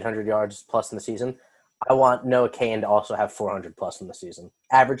have 800 yards plus in the season, I want Noah Cain to also have 400 plus in the season.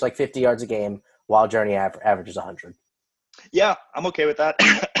 Average like 50 yards a game while Journey averages 100. Yeah, I'm okay with that.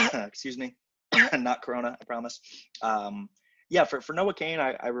 Excuse me. Not Corona, I promise. Yeah, for Noah Cain,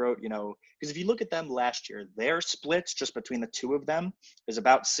 I wrote, because if you look at them last year, their splits just between the two of them is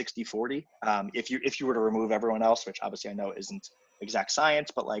about 60-40. If you were to remove everyone else, which obviously I know isn't exact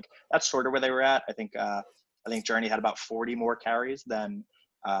science, but like that's sort of where they were at. I think Journey had about 40 more carries than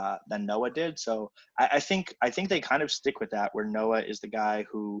Noah did. So I think they kind of stick with that, where Noah is the guy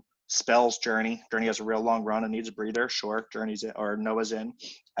who spells Journey. Journey has a real long run and needs a breather. Sure, Noah's in.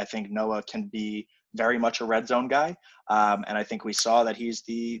 I think Noah can be very much a red zone guy. And I think we saw that he's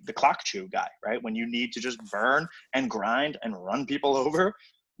the clock chew guy, right? When you need to just burn and grind and run people over,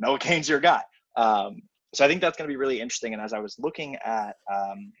 Noah Cain's your guy. So I think that's going to be really interesting. And as I was looking at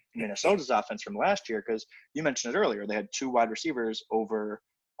Minnesota's offense from last year, because you mentioned it earlier, they had 2 wide receivers over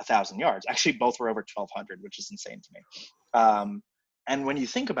 1,000 yards. Actually, both were over 1,200, which is insane to me. And when you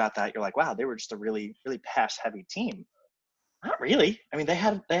think about that, you're like, wow, they were just a really, really pass-heavy team. Not really. I mean, they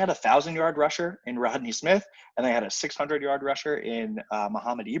had a 1,000-yard rusher in Rodney Smith, and they had a 600-yard rusher in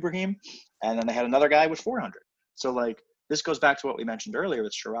Muhammad Ibrahim, and then they had another guy with 400. So, like, this goes back to what we mentioned earlier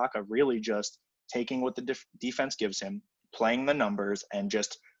with Ciarrocca really just taking what the defense gives him, playing the numbers, and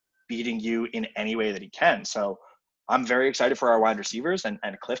just beating you in any way that he can. So I'm very excited for our wide receivers and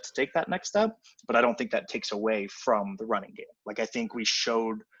Cliff to take that next step, but I don't think that takes away from the running game. Like, I think we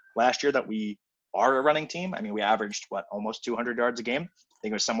showed last year that we are a running team. I mean, we averaged, almost 200 yards a game. I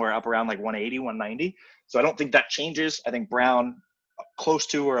think it was somewhere up around like 180, 190. So I don't think that changes. I think Brown close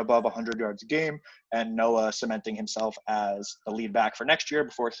to or above 100 yards a game, and Noah cementing himself as the lead back for next year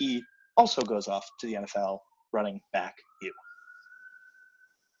before he also goes off to the NFL running back you.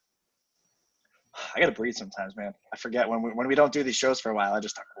 I got to breathe sometimes, man. I forget when we don't do these shows for a while, I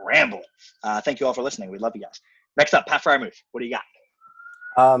just start rambling. Thank you all for listening. We love you guys. Next up, Pat Freiermuth. What do you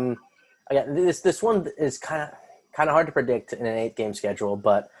got? Again, this one is kind of hard to predict in an 8-game schedule,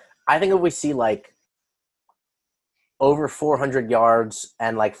 but I think if we see like over 400 yards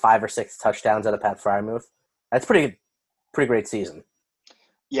and like 5 or 6 touchdowns out of Pat Freiermuth, that's pretty great season.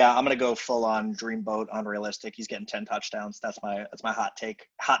 Yeah, I'm gonna go full on dreamboat, unrealistic. He's getting 10 touchdowns. That's my hot take.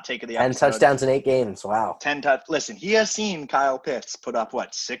 Hot take of the episode. 10 touchdowns in 8 games. Wow. 10 Listen, he has seen Kyle Pitts put up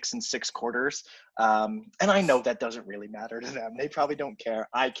 6 in 6 quarters, and I know that doesn't really matter to them. They probably don't care.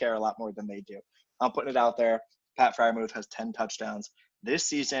 I care a lot more than they do. I'm putting it out there. Pat Freiermuth has 10 touchdowns this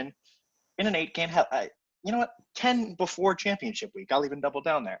season in an 8-game. You know what? 10 before championship week. I'll even double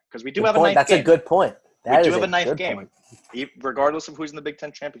down there because we do have a 9th game. That's a good point. We do have a 9th game. Regardless of who's in the Big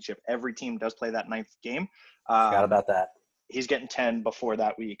Ten championship, every team does play that 9th game. Forgot about that. He's getting 10 before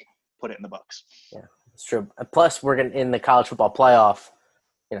that week. Put it in the books. Yeah, it's true. Plus, we're in the college football playoff.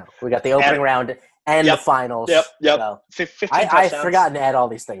 We got the opening round and the finals. Yep. So 15 I've forgotten to add all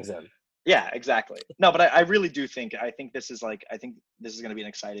these things in. Yeah, exactly. No, but I really do think this is going to be an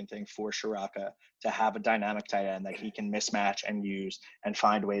exciting thing for Ciarrocca to have a dynamic tight end that he can mismatch and use and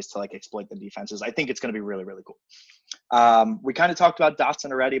find ways to exploit the defenses. I think it's going to be really, really cool. We kind of talked about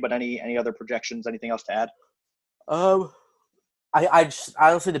Dotson already, but any other projections, anything else to add? I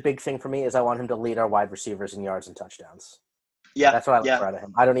honestly, the big thing for me is I want him to lead our wide receivers in yards and touchdowns. Yeah. That's what I look for out of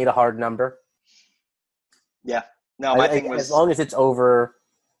him. I don't need a hard number. Yeah. No, my thing was, as long as it's over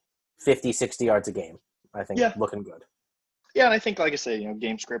 50, 60 yards a game, I think looking good. Yeah, and I think, like I say,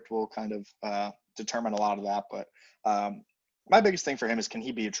 game script will kind of determine a lot of that. But my biggest thing for him is, can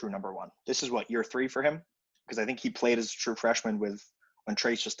he be a true number 1? This is year 3 for him? Because I think he played as a true freshman when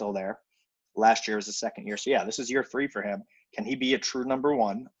Trace was still there. Last year was his 2nd year. So, yeah, this is year 3 for him. Can he be a true number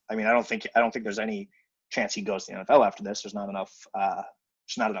 1? I mean, I don't think there's any chance he goes to the NFL after this. There's not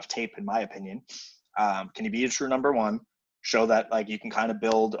enough tape, in my opinion. Can he be a true number 1? Show that you can kind of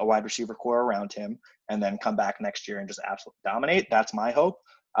build a wide receiver core around him and then come back next year and just absolutely dominate. That's my hope.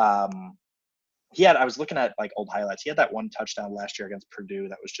 I was looking at old highlights. He had that 1 touchdown last year against Purdue.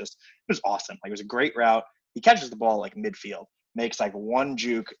 It was awesome. It was a great route. He catches the ball midfield, makes 1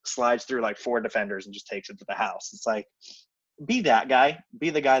 juke, slides through 4 defenders and just takes it to the house. It's be that guy. Be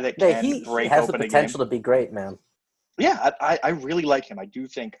the guy that can break open a game. He has the potential to be great, man. Yeah, I really like him. I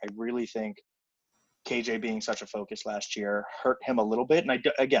really think KJ being such a focus last year hurt him a little bit. And I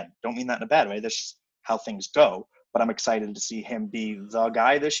don't mean that in a bad way. That's just how things go. But I'm excited to see him be the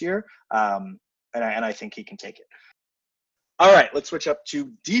guy this year. And I think he can take it. All right, let's switch up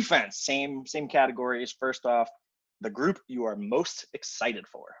to defense. Same categories. First off, the group you are most excited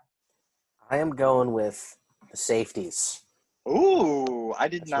for. I am going with the safeties. Ooh, I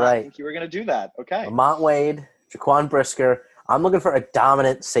did That's not right. think you were going to do that. Okay. Lamont Wade, Jaquan Brisker. I'm looking for a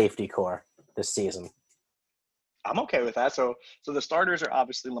dominant safety core this season. I'm okay with that. So the starters are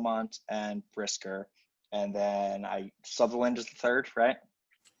obviously Lamont and Brisker, and then Sutherland is the third, right?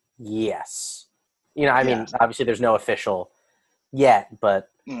 Yes. I mean, Yes. obviously there's no official yet, but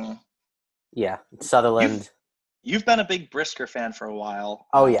yeah, Sutherland. You've been a big Brisker fan for a while.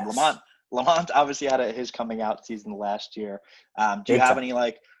 Oh, yes. Lamont obviously had his coming out season last year. Do you Big have time.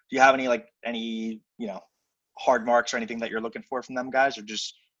 any hard marks or anything that you're looking for from them guys, or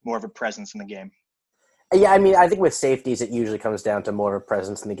just more of a presence in the game? Yeah, I mean, I think with safeties, it usually comes down to more of a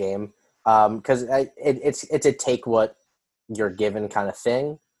presence in the game because it's a take what you're given kind of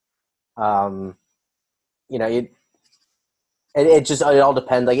thing. It all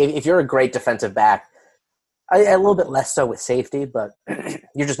depends. Like if you're a great defensive back, a little bit less so with safety, but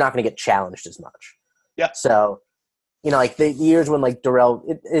you're just not going to get challenged as much. Yeah. So, like the years when like Darrell,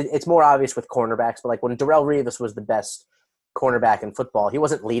 it's more obvious with cornerbacks, but like when Darrell Revis was the best cornerback in football, he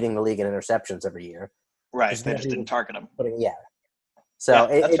wasn't leading the league in interceptions every year. Right. They just didn't target him. So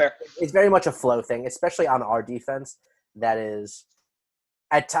that's fair. It's very much a flow thing, especially on our defense. That is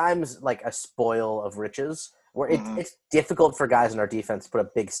at times like a spoil of riches, where it's difficult for guys in our defense to put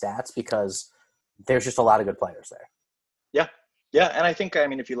up big stats because there's just a lot of good players there. Yeah, and I think,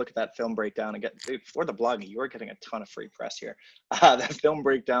 if you look at that film breakdown again, for the blog, you are getting a ton of free press here. That film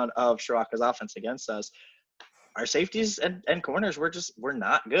breakdown of Shiraka's offense against us, our safeties and corners we're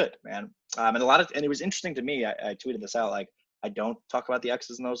not good, man. And it was interesting to me. I tweeted this out, like, I don't talk about the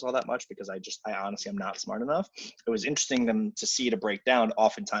X's and O's all that much because I honestly am not smart enough. It was interesting to see to break down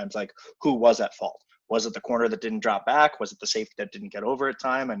oftentimes, like, who was at fault. Was it the corner that didn't drop back? Was it the safety that didn't get over at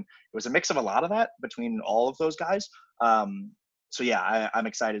time? And it was a mix of a lot of that between all of those guys. So yeah, I'm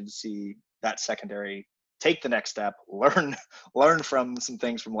excited to see that secondary take the next step, learn from some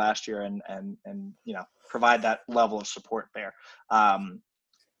things from last year, and provide that level of support there.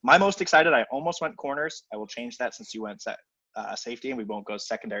 My most excited, I almost went corners. I will change that since you went safety, and we won't go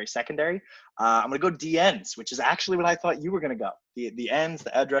secondary. I'm going to go D ends, which is actually what I thought you were going to go. The ends,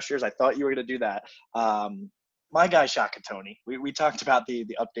 the edge rushers, I thought you were going to do that. My guy Shaka Toney. We talked about the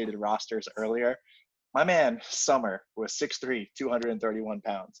updated rosters earlier. My man, Summer, was 6'3", 231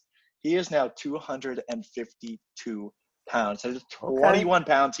 pounds. He is now 252 pounds. That is 21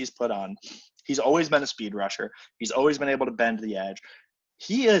 pounds he's put on. He's always been a speed rusher. He's always been able to bend the edge.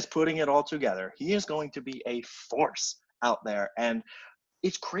 He is putting it all together. He is going to be a force out there. And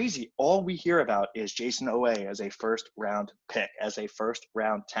it's crazy. All we hear about is Jason Oweh as a first-round pick, as a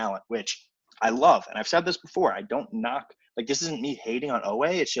first-round talent, which I love. And I've said this before. I don't knock. Like, this isn't me hating on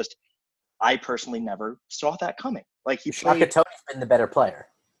Oweh. It's just I personally never saw that coming. Like, Shaka Toney's been the better player.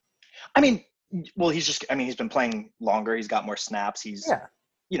 He's been playing longer. He's got more snaps.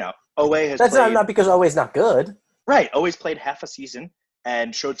 Oweh has That's played. Not because Oweh's not good. Right. Oweh's played half a season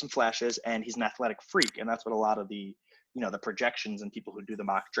and showed some flashes, and he's an athletic freak. And that's what a lot of the projections and people who do the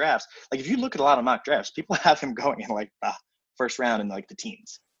mock drafts, like if you look at a lot of mock drafts, people have him going in like the first round in like the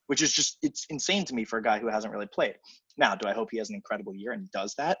teens, which is it's insane to me for a guy who hasn't really played. Now, do I hope he has an incredible year and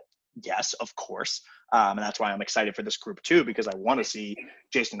does that? Yes, of course. And that's why I'm excited for this group too, because I want to see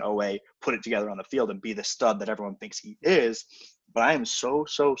Jason Oweh put it together on the field and be the stud that everyone thinks he is. But I am so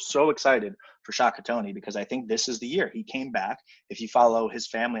excited for Shaka Toney because I think this is the year. He came back. If you follow his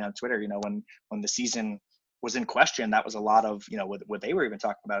family on Twitter, when the season was in question, that was a lot of, what they were even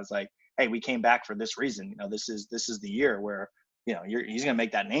talking about is like, hey, we came back for this reason. This is the year where, he's going to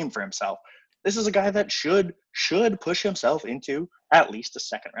make that name for himself. This is a guy that should push himself into at least a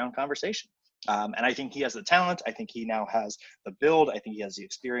second round conversation. And I think he has the talent. I think he now has the build. I think he has the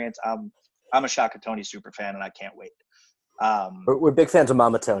experience. I'm a Shaka Toney super fan, and I can't wait. We're big fans of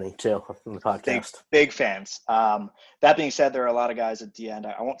Mama Toney too on the podcast. Big fans. That being said, there are a lot of guys at the end.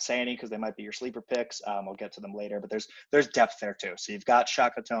 I won't say any because they might be your sleeper picks. We'll get to them later, but there's depth there too. So you've got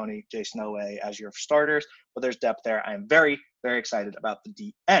Shaka Toney, Jason Oweh as your starters, but there's depth there. I am very, very excited about the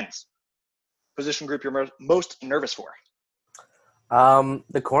D ends. Position group you're most nervous for?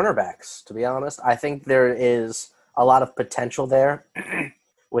 The cornerbacks, to be honest. I think there is a lot of potential there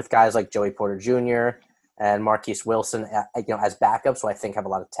with guys like Joey Porter Jr. and Marquise Wilson, as backups, who I think have a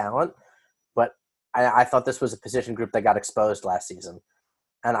lot of talent. But I thought this was a position group that got exposed last season,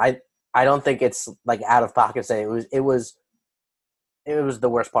 and I don't think it's like out of pocket to say it was the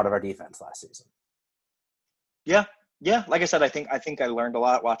worst part of our defense last season. Yeah. Like I said, I think I learned a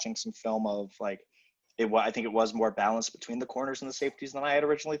lot watching some film of like I think it was more balanced between the corners and the safeties than I had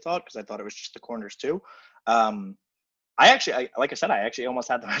originally thought because I thought it was just the corners too. like I said, I actually almost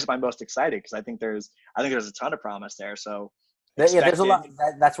had them as my most excited because I think there's a ton of promise there. So Yeah, there's a lot.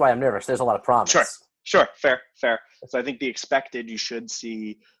 That's why I'm nervous. There's a lot of promise. Sure, fair. So I think the expected, you should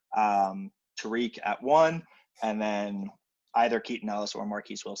see Tariq at 1, and then either Keaton Ellis or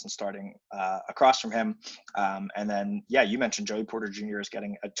Marquise Wilson starting across from him. And then, yeah, you mentioned Joey Porter Jr. is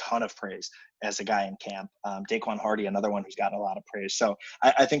getting a ton of praise as a guy in camp. Daquan Hardy, another one who's gotten a lot of praise. So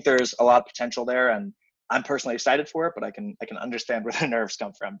I think there's a lot of potential there, and I'm personally excited for it, but I can understand where the nerves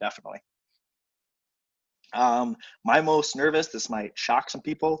come from, definitely. My most nervous, this might shock some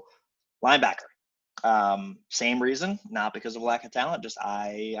people, linebacker. Same reason, not because of lack of talent, just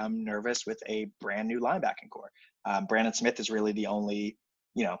I am nervous with a brand new linebacking core. Brandon Smith is really the only,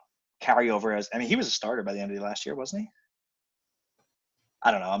 carryover he was a starter by the end of the last year, wasn't he?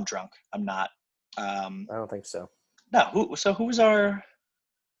 I don't know. I'm drunk. I'm not. I don't think so. No. Who was our?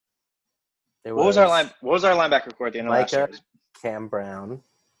 What was our linebacker core at the end of last year? Cam Brown.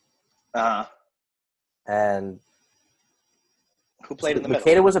 And who played in the middle?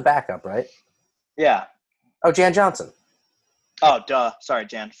 Makeda was a backup, right? Yeah. Oh, Jan Johnson. Oh, duh. Sorry,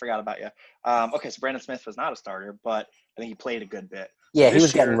 Jan. Forgot about you. Okay, so Brandon Smith was not a starter, but I think he played a good bit. Yeah, he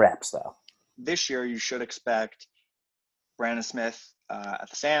was getting reps, though. This year, you should expect Brandon Smith at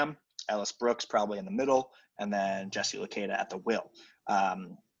the Sam, Ellis Brooks probably in the middle, and then Jesse Luketa at the will.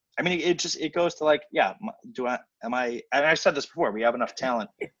 It goes to and I said this before, we have enough talent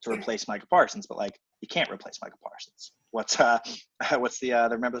to replace Micah Parsons, but you can't replace Micah Parsons. What's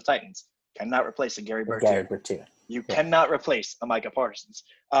remember the Titans? Cannot replace a Gary Bertier. You cannot replace a Micah Parsons.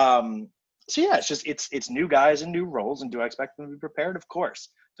 It's new guys and new roles. And do I expect them to be prepared? Of course.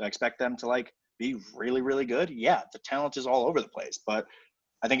 Do I expect them to be really, really good? Yeah, the talent is all over the place. But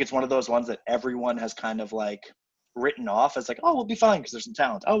I think it's one of those ones that everyone has kind of written off as oh, we'll be fine because there's some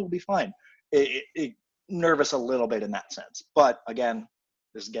talent. Oh, we'll be fine. Nervous a little bit in that sense. But again,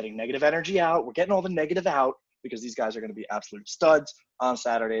 this is getting negative energy out. We're getting all the negative out because these guys are going to be absolute studs on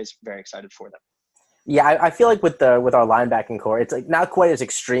Saturdays. Very excited for them. Yeah, I feel like with our linebacking core, it's not quite as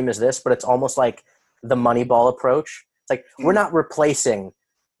extreme as this, but it's almost like the Moneyball approach. It's we're not replacing,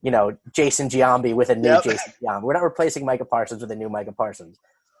 Jason Giambi with a new Jason Giambi. We're not replacing Micah Parsons with a new Micah Parsons.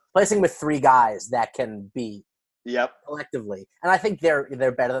 Replacing with 3 guys that can be collectively. And I think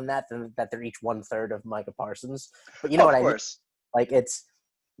they're better than that they're each 1/3 of Micah Parsons. But you know what I mean?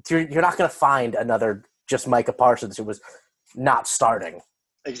 You're not going to find another just Micah Parsons who was not starting.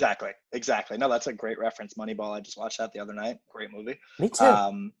 Exactly. No, that's a great reference. Moneyball. I just watched that the other night. Great movie. Me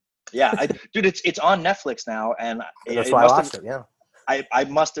too. It's on Netflix now, and that's why I watched it. Yeah. I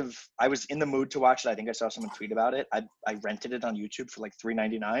was in the mood to watch it. I think I saw someone tweet about it. I rented it on YouTube for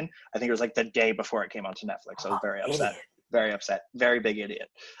 $3.99. I think it was the day before it came onto Netflix. I was very upset. Very upset. Very big idiot.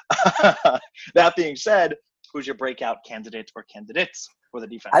 That being said, who's your breakout candidate or candidates for the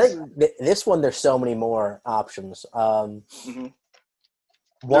defense? I think this one, there's so many more options.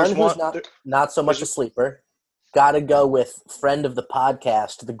 One who's not so much a sleeper. Got to go with friend of the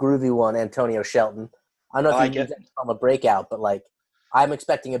podcast, the groovy one, Antonio Shelton. I don't know if you use that from a breakout, but I'm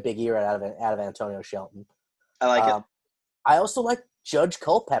expecting a big year out of Antonio Shelton. I like it. I also like Judge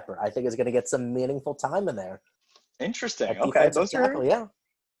Culpepper. I think is going to get some meaningful time in there. Interesting. Okay, those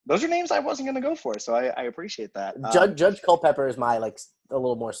are names I wasn't going to go for, so I appreciate that. Judge Culpepper is my a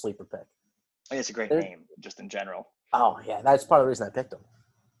little more sleeper pick. I think it's a great name, just in general. Oh yeah, that's part of the reason I picked him.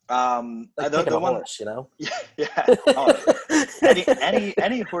 The one, horse, Yeah. Oh,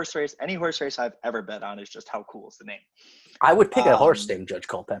 any horse race I've ever bet on is just how cool is the name. I would pick a horse named Judge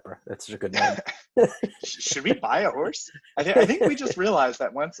Culpepper. That's a good name. Should we buy a horse? I think we just realized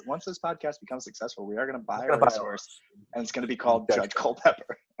that once this podcast becomes successful, we are going to buy a horse, and it's going to be called Judge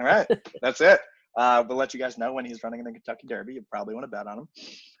Culpepper. All right, that's it. We'll let you guys know when he's running in the Kentucky Derby. You probably want to bet on him.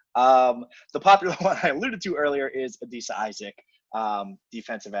 The popular one I alluded to earlier is Adisa Isaac.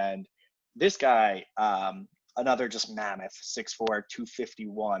 Defensive end. This guy, another just mammoth, 6'4",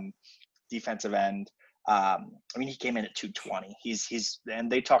 251 defensive end. He came in at 220.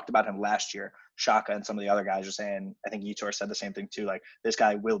 And they talked about him last year. Shaka and some of the other guys are saying, I think Yetur said the same thing too. This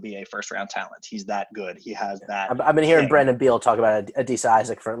guy will be a first round talent. He's that good. He has that. I've been hearing Brendan Beal talk about Adisa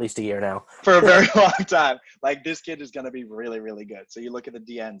Isaac for at least a year now. For a very long time. This kid is going to be really, really good. So you look at the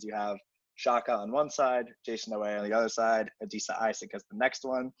DNs, you have Shaka on one side, Jason Owe on the other side, Adisa Isaac as the next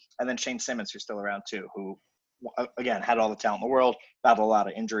one, and then Shane Simmons, who's still around too, who, again, had all the talent in the world, battled a lot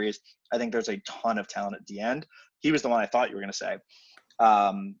of injuries. I think there's a ton of talent at the end. He was the one I thought you were going to say.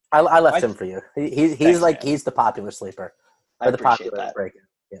 I left him for you. He's the popular sleeper. I appreciate that.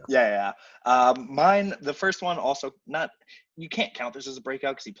 Yeah. Mine, the first one also you can't count this as a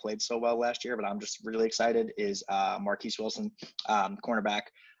breakout because he played so well last year, but I'm just really excited, is Marquise Wilson, cornerback.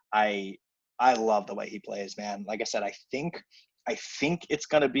 I love the way he plays, man. Like I said, I think it's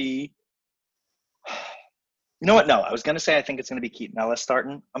going to be – you know what? No, I was going to say I think it's going to be Keaton Ellis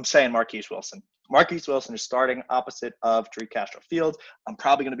starting. I'm saying Marquise Wilson. Marquise Wilson is starting opposite of Tariq Castro-Fields. I'm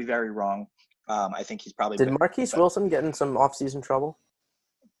probably going to be very wrong. I think he's probably – Did Marquise Wilson get in some offseason trouble?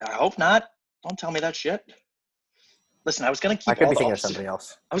 I hope not. Don't tell me that shit. Listen, I was going to keep I could be thinking of somebody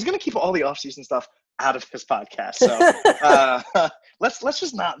else. I was going to keep all the offseason stuff out of this podcast. So let's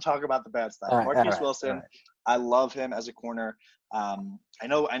just not talk about the bad stuff. Marquise Wilson, I love him as a corner. I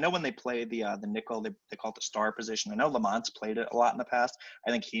know when they play the nickel, they call it the star position. I know Lamont's played it a lot in the past.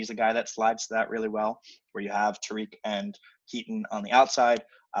 I think he's a guy that slides to that really well, where you have Tariq and Keaton on the outside,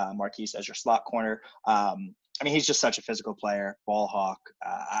 Marquise as your slot corner. I mean, he's just such a physical player, ball hawk.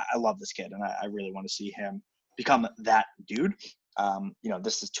 I love this kid, and I really want to see him become that dude.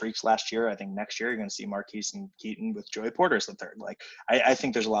 This is Tariq's last year. I think next year you're going to see Marquise and Keaton with Joey Porter as the third. Like, I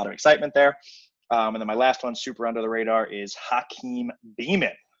think there's a lot of excitement there. And then my last one, super under the radar, is Hakeem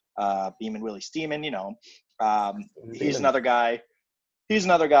Beamon. Beamon Willie Steeman, he's another guy. He's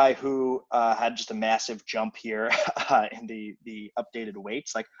another guy who had just a massive jump here in the updated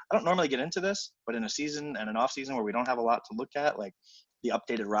weights. Like, I don't normally get into this, but in a season and an off season where we don't have a lot to look at, like the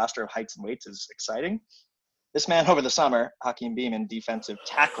updated roster of heights and weights is exciting. This man over the summer, Hakeem Beamon, defensive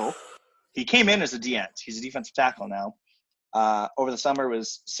tackle. He came in as a D end. He's a defensive tackle now. Over the summer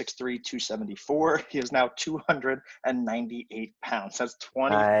was 6'3", 274. He is now 298 pounds. That's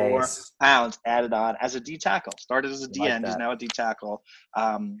 24 pounds added on as a D tackle. Started as a D end. He's now a D tackle.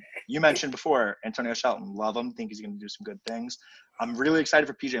 You mentioned before, Antonio Shelton. Love him. Think he's going to do some good things. I'm really excited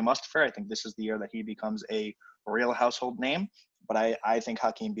for PJ Mustipher. I think this is the year that he becomes a real household name. But I think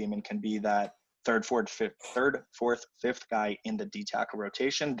Hakeem Beamon can be that third, fourth, fifth guy in the D tackle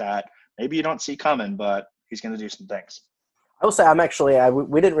rotation that maybe you don't see coming, but he's going to do some things. I will say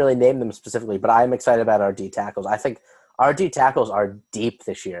we didn't really name them specifically, but I'm excited about our D tackles. I think our D tackles are deep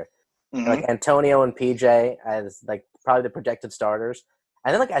this year. Mm-hmm. Like Antonio and PJ as like probably the projected starters.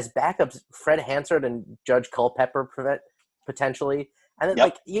 And then like as backups, Fred Hansard and Judge Culpepper potentially. And then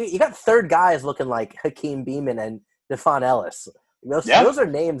like you got third guys looking like Hakeem Beamon and Devon Ellis. Those are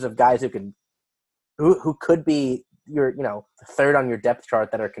names of guys who could be your third on your depth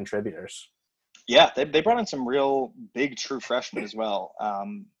chart that are contributors. Yeah, they brought in some real big true freshmen as well.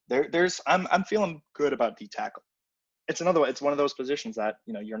 I'm feeling good about D tackle. It's one of those positions that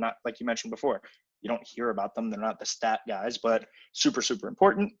you're not, like you mentioned before, you don't hear about them. They're not the stat guys, but super, super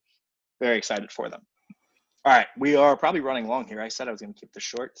important. Very excited for them. All right, we are probably running long here. I said I was going to keep this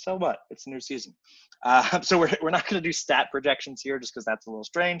short. So what? It's a new season. So we're not going to do stat projections here just because that's a little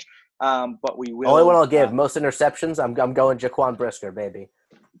strange. But we will. Only one I'll give. Most interceptions, I'm going Jaquan Brisker, baby.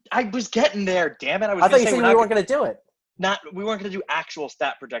 I was getting there. Damn it! I thought you said we weren't going to do it. We weren't going to do actual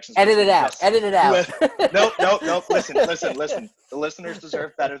stat projections. Edit it out. Nope. Listen. The listeners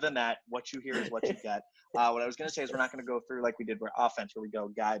deserve better than that. What you hear is what you get. What I was going to say is we're not going to go through like we did with offense, where we go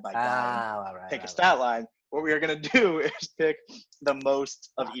guy by guy, pick a stat line. What we are going to do is pick the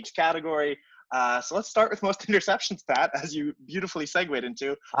most of each category. So let's start with most interception stat, as you beautifully segued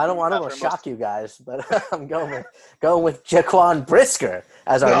into. I don't want to shock you guys, but I'm going with Jaquan Brisker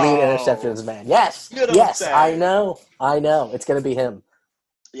as our lead interceptions man. Yes, I know. It's going to be him.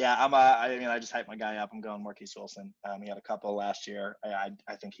 Yeah, I just hyped my guy up. I'm going Marquise Wilson. He had a couple last year.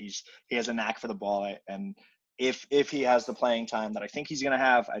 I think he has a knack for the ball, and if he has the playing time that I think he's going to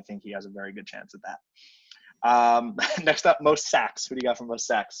have, I think he has a very good chance at that. Next up, most sacks. Who do you got for most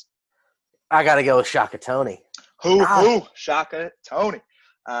sacks? I got to go with Shaka Toney. Who? Shaka Toney.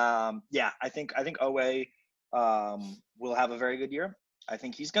 I think Owe will have a very good year. I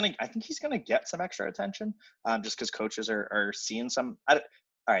think he's gonna get some extra attention, just because coaches are seeing some.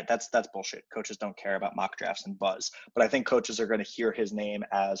 All right, that's bullshit. Coaches don't care about mock drafts and buzz, but I think coaches are going to hear his name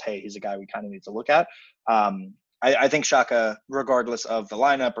as, hey, he's a guy we kind of need to look at. I think Shaka, regardless of the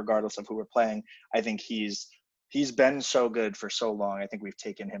lineup, regardless of who we're playing, I think he's been so good for so long. I think we've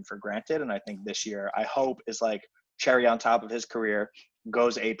taken him for granted, and I think this year, I hope, is like cherry on top of his career,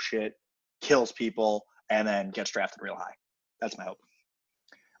 goes apeshit, kills people, and then gets drafted real high. That's my hope.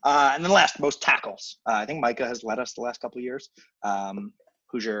 And then last, most tackles. I think Micah has led us the last couple of years.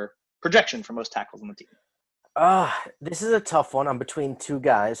 Who's your projection for most tackles on the team? This is a tough one. I'm between two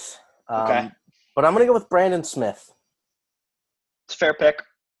guys. Okay. But I'm going to go with Brandon Smith. It's a fair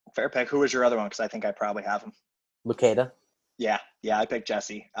pick. Who is your other one? Because I think I probably have him. Lucada. Yeah, I picked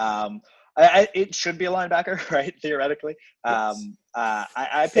Jesse. It should be a linebacker, right? Theoretically. Yes.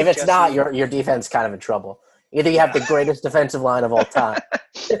 I picked if it's Jesse. not, your defense kind of in trouble. Either you have the greatest defensive line of all time.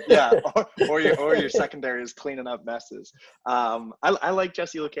 Yeah, or your secondary is cleaning up messes. I like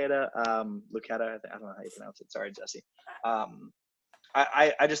Jesse Luketa. Luketa, I don't know how you pronounce it. Sorry, Jesse.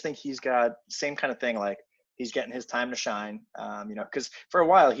 I just think he's got same kind of thing. Like he's getting his time to shine. Because for a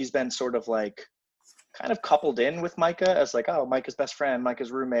while he's been sort of like kind of coupled in with Micah as like, oh, Micah's best friend,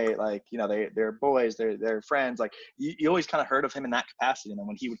 Micah's roommate. Like they're boys, they're friends. Like you always kind of heard of him in that capacity. And then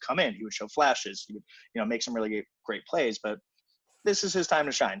when he would come in, he would show flashes. He would make some really great plays. But this is his time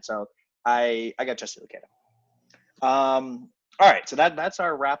to shine. So I got Jesse Luketa. All right, so that's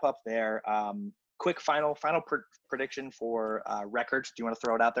our wrap up there. Quick final prediction for records. Do you want to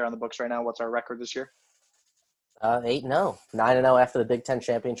throw it out there on the books right now? What's our record this year? 8-0, 9-0 after the Big Ten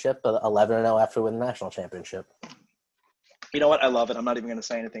championship, 11-0 after winning the national championship. You know what? I love it. I'm not even going to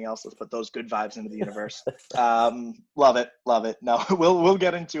say anything else. Let's put those good vibes into the universe. Love it. No, we'll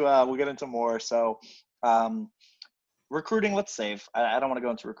get into more. So, recruiting. Let's save. I don't want to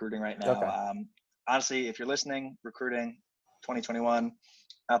go into recruiting right now. Okay. Honestly, if you're listening, recruiting 2021,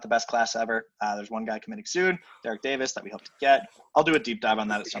 not the best class ever. There's one guy committing soon, Derek Davis, that we hope to get. I'll do a deep dive on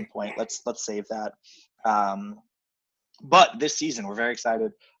that at some point. Let's save that. But this season, we're very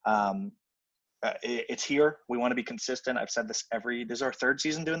excited. It's here. We want to be consistent. I've said this this is our third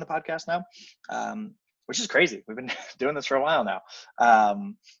season doing the podcast now, which is crazy. We've been doing this for a while now.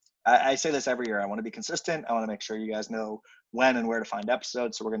 I say this every year. I want to be consistent. I want to make sure you guys know when and where to find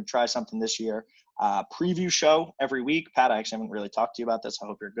episodes. So we're going to try something this year. Preview show every week. Pat, I actually haven't really talked to you about this. I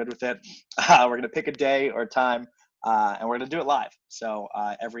hope you're good with it. We're going to pick a day or time, and we're going to do it live. So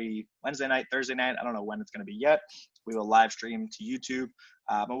every Wednesday night, Thursday night, I don't know when it's going to be yet, we will live stream to YouTube,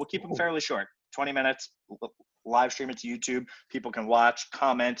 but we'll keep them fairly short, 20 minutes, live stream it to YouTube. People can watch,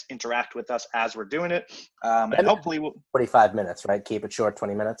 comment, interact with us as we're doing it. And hopefully we'll 45 minutes, right? Keep it short,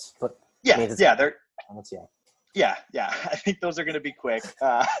 20 minutes. But yeah. I think those are going to be quick.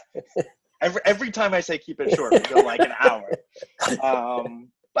 Every time I say keep it short, we go like an hour.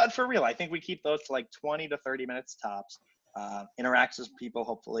 But for real, I think we keep those to like 20 to 30 minutes tops. Interacts with people,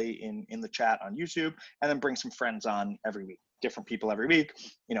 hopefully, in the chat on YouTube, and then bring some friends on every week. Different people every week.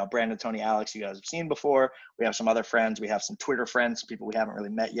 Brandon, Tony, Alex, you guys have seen before. We have some other friends. We have some Twitter friends, people we haven't really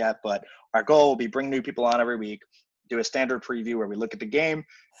met yet. But our goal will be bring new people on every week, do a standard preview where we look at the game,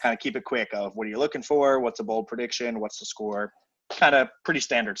 kind of keep it quick of what are you looking for, what's a bold prediction, what's the score, kind of pretty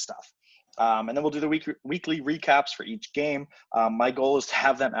standard stuff. And then we'll do the weekly recaps for each game. My goal is to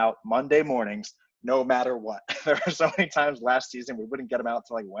have them out Monday mornings, no matter what. There were so many times last season we wouldn't get them out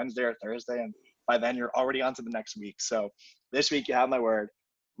till like Wednesday or Thursday, and by then you're already on to the next week. So this week you have my word.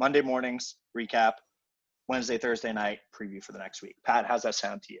 Monday mornings, recap. Wednesday, Thursday night, preview for the next week. Pat, how's that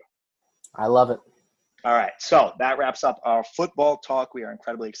sound to you? I love it. All right, so that wraps up our football talk. We are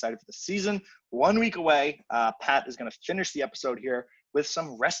incredibly excited for the season. 1 week away, Pat is going to finish the episode here with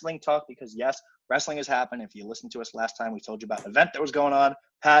some wrestling talk because, yes, wrestling has happened. If you listened to us last time, we told you about an event that was going on.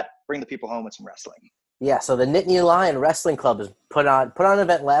 Pat, bring the people home with some wrestling. Yeah, so the Nittany Lion Wrestling Club has put on an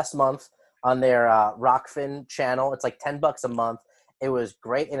event last month on their Rockfin channel. It's like $10 a month. It was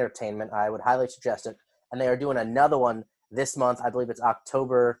great entertainment. I would highly suggest it. And they are doing another one this month. I believe it's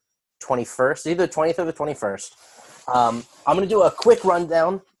October 21st, either the 20th or the 21st. I'm going to do a quick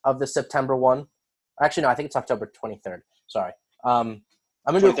rundown of the September one. Actually, no, I think it's October 23rd. Sorry. I'm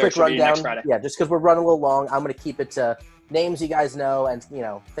going to do a quick rundown. Yeah, just because we're running a little long, I'm going to keep it to names you guys know and,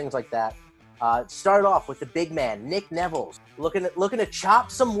 things like that. Started off with the big man, Nick Nevels, looking to chop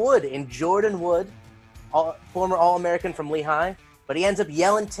some wood in Jordan Wood, former All-American from Lehigh, but he ends up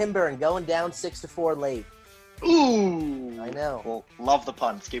yelling timber and going down 6-4 late. Ooh. I know. Well, love the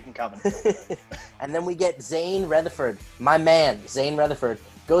puns. Keep them coming. And then we get Zane Rutherford, my man, Zane Rutherford,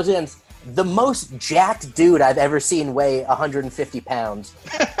 goes against the most jacked dude I've ever seen weigh 150 pounds.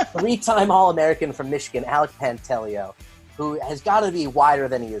 3-time All-American from Michigan, Alec Pantaleo, who has got to be wider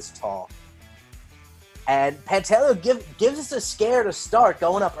than he is tall. And Pantaleo gives us a scare to start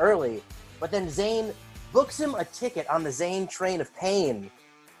going up early, but then Zane books him a ticket on the Zane train of pain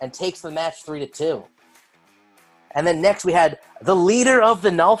and takes the match 3-2. And then next we had the leader of the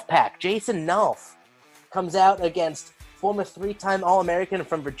Nulf Pack, Jason Nulf, comes out against former 3-time All-American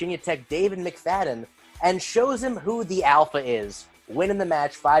from Virginia Tech, David McFadden, and shows him who the alpha is, winning the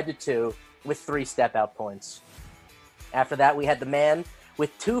match 5-2 with 3 step-out points. After that, we had the man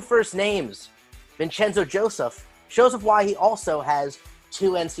with 2 first names, Vincenzo Joseph, shows us why he also has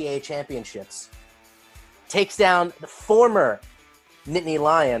 2 NCAA championships. Takes down the former Nittany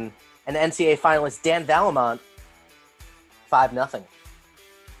Lion and NCAA finalist Dan Valamont 5-0.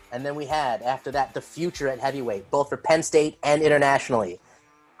 And then we had, after that, the future at heavyweight, both for Penn State and internationally.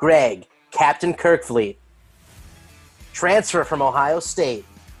 Greg, Captain Kirkfleet, transfer from Ohio State,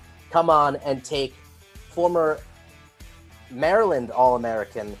 come on and take former Maryland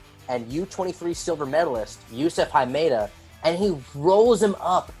All-American and U23 silver medalist Yusuf Haimeda, and he rolls him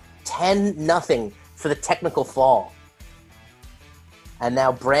up 10-0 for the technical fall. And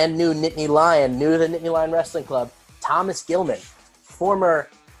now brand new Nittany Lion, new to the Nittany Lion Wrestling Club, Thomas Gilman, former,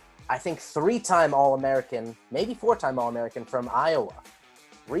 I think, 3-time All-American, maybe 4-time All-American from Iowa.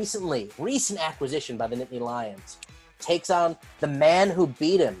 Recent acquisition by the Nittany Lions, takes on the man who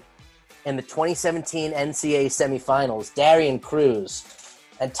beat him in the 2017 NCAA semifinals, Darian Cruz.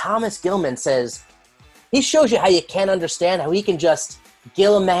 And Thomas Gilman says, he shows you how you can't understand how he can just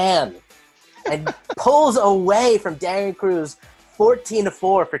gill a man, and pulls away from Darian Cruz 14-4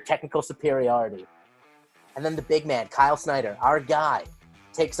 for technical superiority. And then the big man, Kyle Snyder, our guy,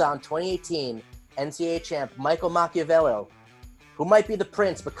 takes on 2018 NCAA champ Michael Machiavello, who might be the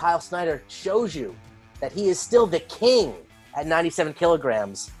prince, but Kyle Snyder shows you that he is still the king at 97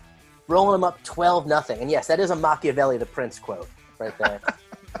 kilograms, rolling him up 12-0. And yes, that is a Machiavelli the Prince quote right there.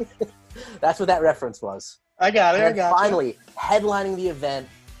 That's what that reference was. I got it. And then finally, headlining the event,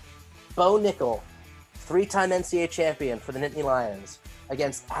 Bo Nickel, 3-time NCAA champion for the Nittany Lions,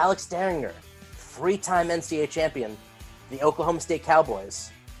 against Alex Derringer, 3-time NCAA champion, the Oklahoma State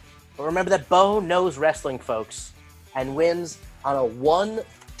Cowboys. But remember that Bo knows wrestling, folks, and wins on a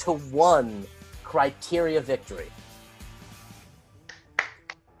 1-1 criteria victory.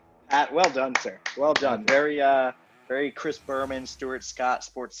 Pat, well done, sir. Well done. Very Chris Berman, Stuart Scott,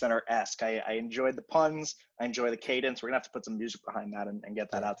 Sports Center-esque. I enjoyed the puns. I enjoy the cadence. We're going to have to put some music behind that and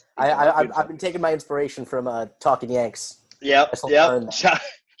get that out. I've been taking my inspiration from Talking Yanks. Yep.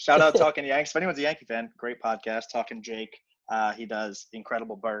 Shout out Talking Yanks. If anyone's a Yankee fan, great podcast. Talking Jake. He does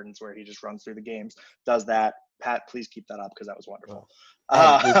incredible burns where he just runs through the games. Does that. Pat, please keep that up because that was wonderful. We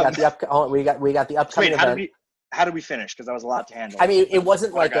got the upcoming event. How did we finish? Because that was a lot to handle. I mean, it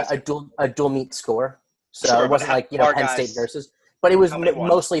wasn't like a dual meet score. So sure, it wasn't like, Penn State versus, but it was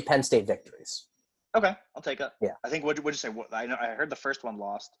mostly Penn State victories. Okay, I'll take it. Yeah. I think, what'd you say? I heard the first one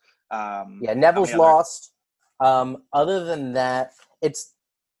lost. Neville's lost. Other than that,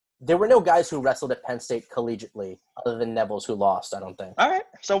 there were no guys who wrestled at Penn State collegiately other than Neville's who lost, I don't think. All right.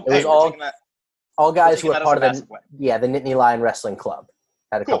 So it was all guys who were part of the Nittany Lion Wrestling Club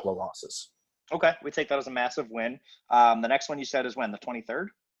had a couple of losses. Okay, we take that as a massive win. The next one you said is when? The 23rd?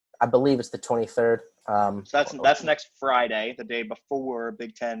 I believe it's the 23rd. So that's next Friday, the day before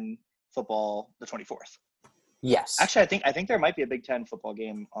Big Ten football, the 24th. Yes. Actually, I think there might be a Big Ten football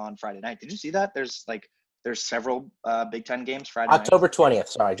game on Friday night. Did you see that? There's several Big Ten games Friday night. October 20th.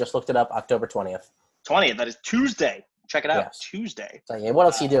 Sorry, I just looked it up. October 20th. 20th. That is Tuesday. Check it out. Yes. Tuesday. So, what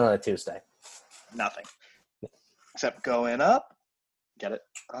else are you doing on a Tuesday? Nothing. Except going up. Get it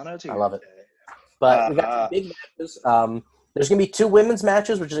on a Tuesday. I love it. But we got some big matches. There's going to be 2 women's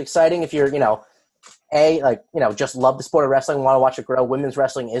matches, which is exciting if you're, just love the sport of wrestling, want to watch it grow. Women's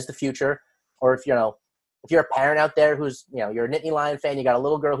wrestling is the future. Or if you're a parent out there who's, you're a Nittany Lion fan, you got a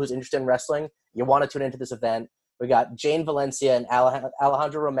little girl who's interested in wrestling, you want to tune into this event. We got Jane Valencia and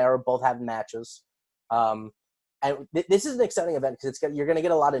Alejandro Romero both having matches. And this is an exciting event because you're going to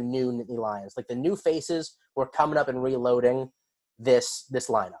get a lot of new Nittany Lions. Like the new faces who are coming up and reloading this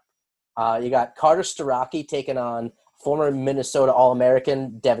lineup. You got Carter Starocki taking on former Minnesota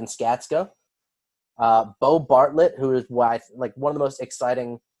All-American Devin Skatska. Bo Bartlett, who is one of the most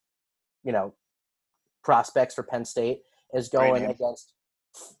exciting, prospects for Penn State, is going against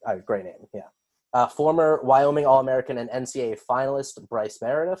great name, yeah. Former Wyoming All-American and NCAA finalist Bryce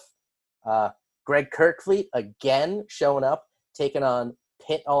Meredith. Greg Kirkfleet, again, showing up, taking on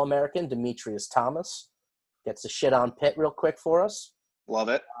Pitt All-American Demetrius Thomas. Gets the shit on Pitt real quick for us. Love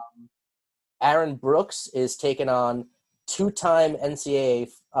it. Aaron Brooks is taking on two-time NCAA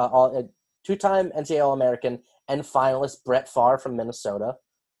All-American and finalist Brett Farr from Minnesota.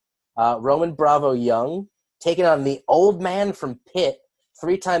 Roman Bravo Young taking on the old man from Pitt,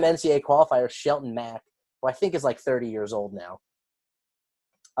 3-time NCAA qualifier Shelton Mack, who I think is like 30 years old now.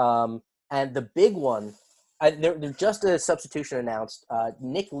 And the big one, there's just a substitution announced.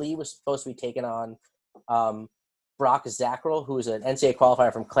 Nick Lee was supposed to be taking on Brock Zackrell, who is an NCAA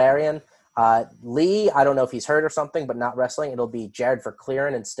qualifier from Clarion. Lee, I don't know if he's hurt or something, but not wrestling. It'll be Jared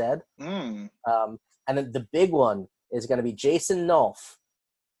Verclaren instead. And then the big one is going to be Jason Nolf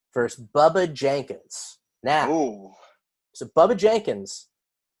versus Bubba Jenkins. Now, so Bubba Jenkins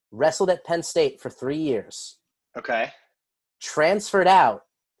wrestled at Penn State for 3 years. Okay. Transferred out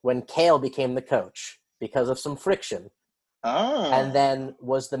when Kale became the coach because of some friction. Oh. And then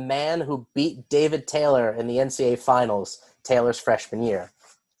was the man who beat David Taylor in the NCAA finals Taylor's freshman year.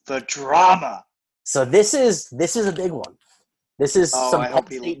 The drama. So this is a big one. This is Oh, some I Penn hope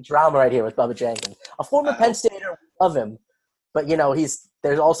he- State drama right here with Bubba Jenkins. A former I Penn hope- Stater, we love him, but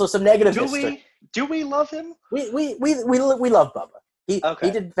there's also some negative Do history. we love him? We love Bubba. He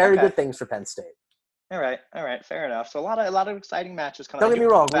did very good things for Penn State. All right, fair enough. So a lot of exciting matches coming. Don't get me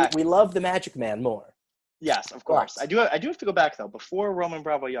wrong, we love the Magic Man more. Yes, of course. I do have to go back though. Before Roman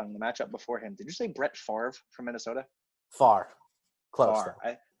Bravo Young, the matchup before him, did you say Brett Favre from Minnesota? Far. Close. Far.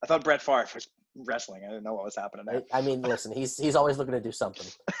 I thought Brett Favre was wrestling. I didn't know what was happening there. I mean, listen, he's always looking to do something.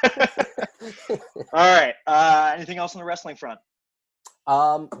 All right. Anything else on the wrestling front?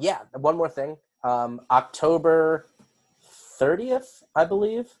 Yeah, one more thing. October 30th, I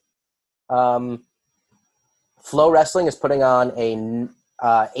believe. Flow Wrestling is putting on a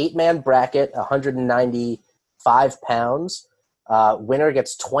 8-man bracket, 195 pounds. Winner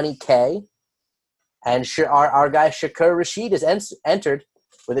gets $20K. And our guy Shakur Rashid is entered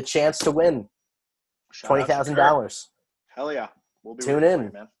with a chance to win $20,000. Hell yeah. We'll be Tune in.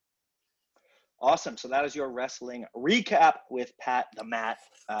 you, man. Awesome. So that is your wrestling recap with Pat the Mat.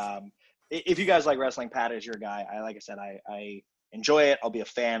 If you guys like wrestling, Pat is your guy. Like I said, I enjoy it. I'll be a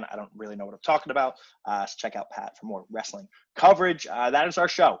fan. I don't really know what I'm talking about. So check out Pat for more wrestling coverage. That is our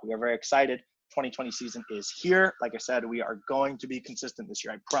show. We are very excited. 2020 season is here. Like I said, we are going to be consistent this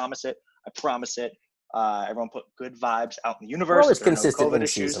year. I promise it. Everyone put good vibes out in the universe. We're always There are consistent no in COVID the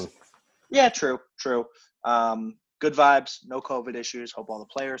issues. season. Yeah, true. Good vibes, no COVID issues. Hope all the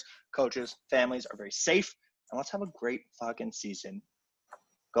players, coaches, families are very safe. And let's have a great fucking season.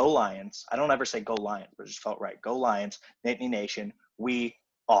 Go Lions. I don't ever say go Lions, but it just felt right. Go Lions. Nittany Nation. We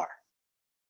are.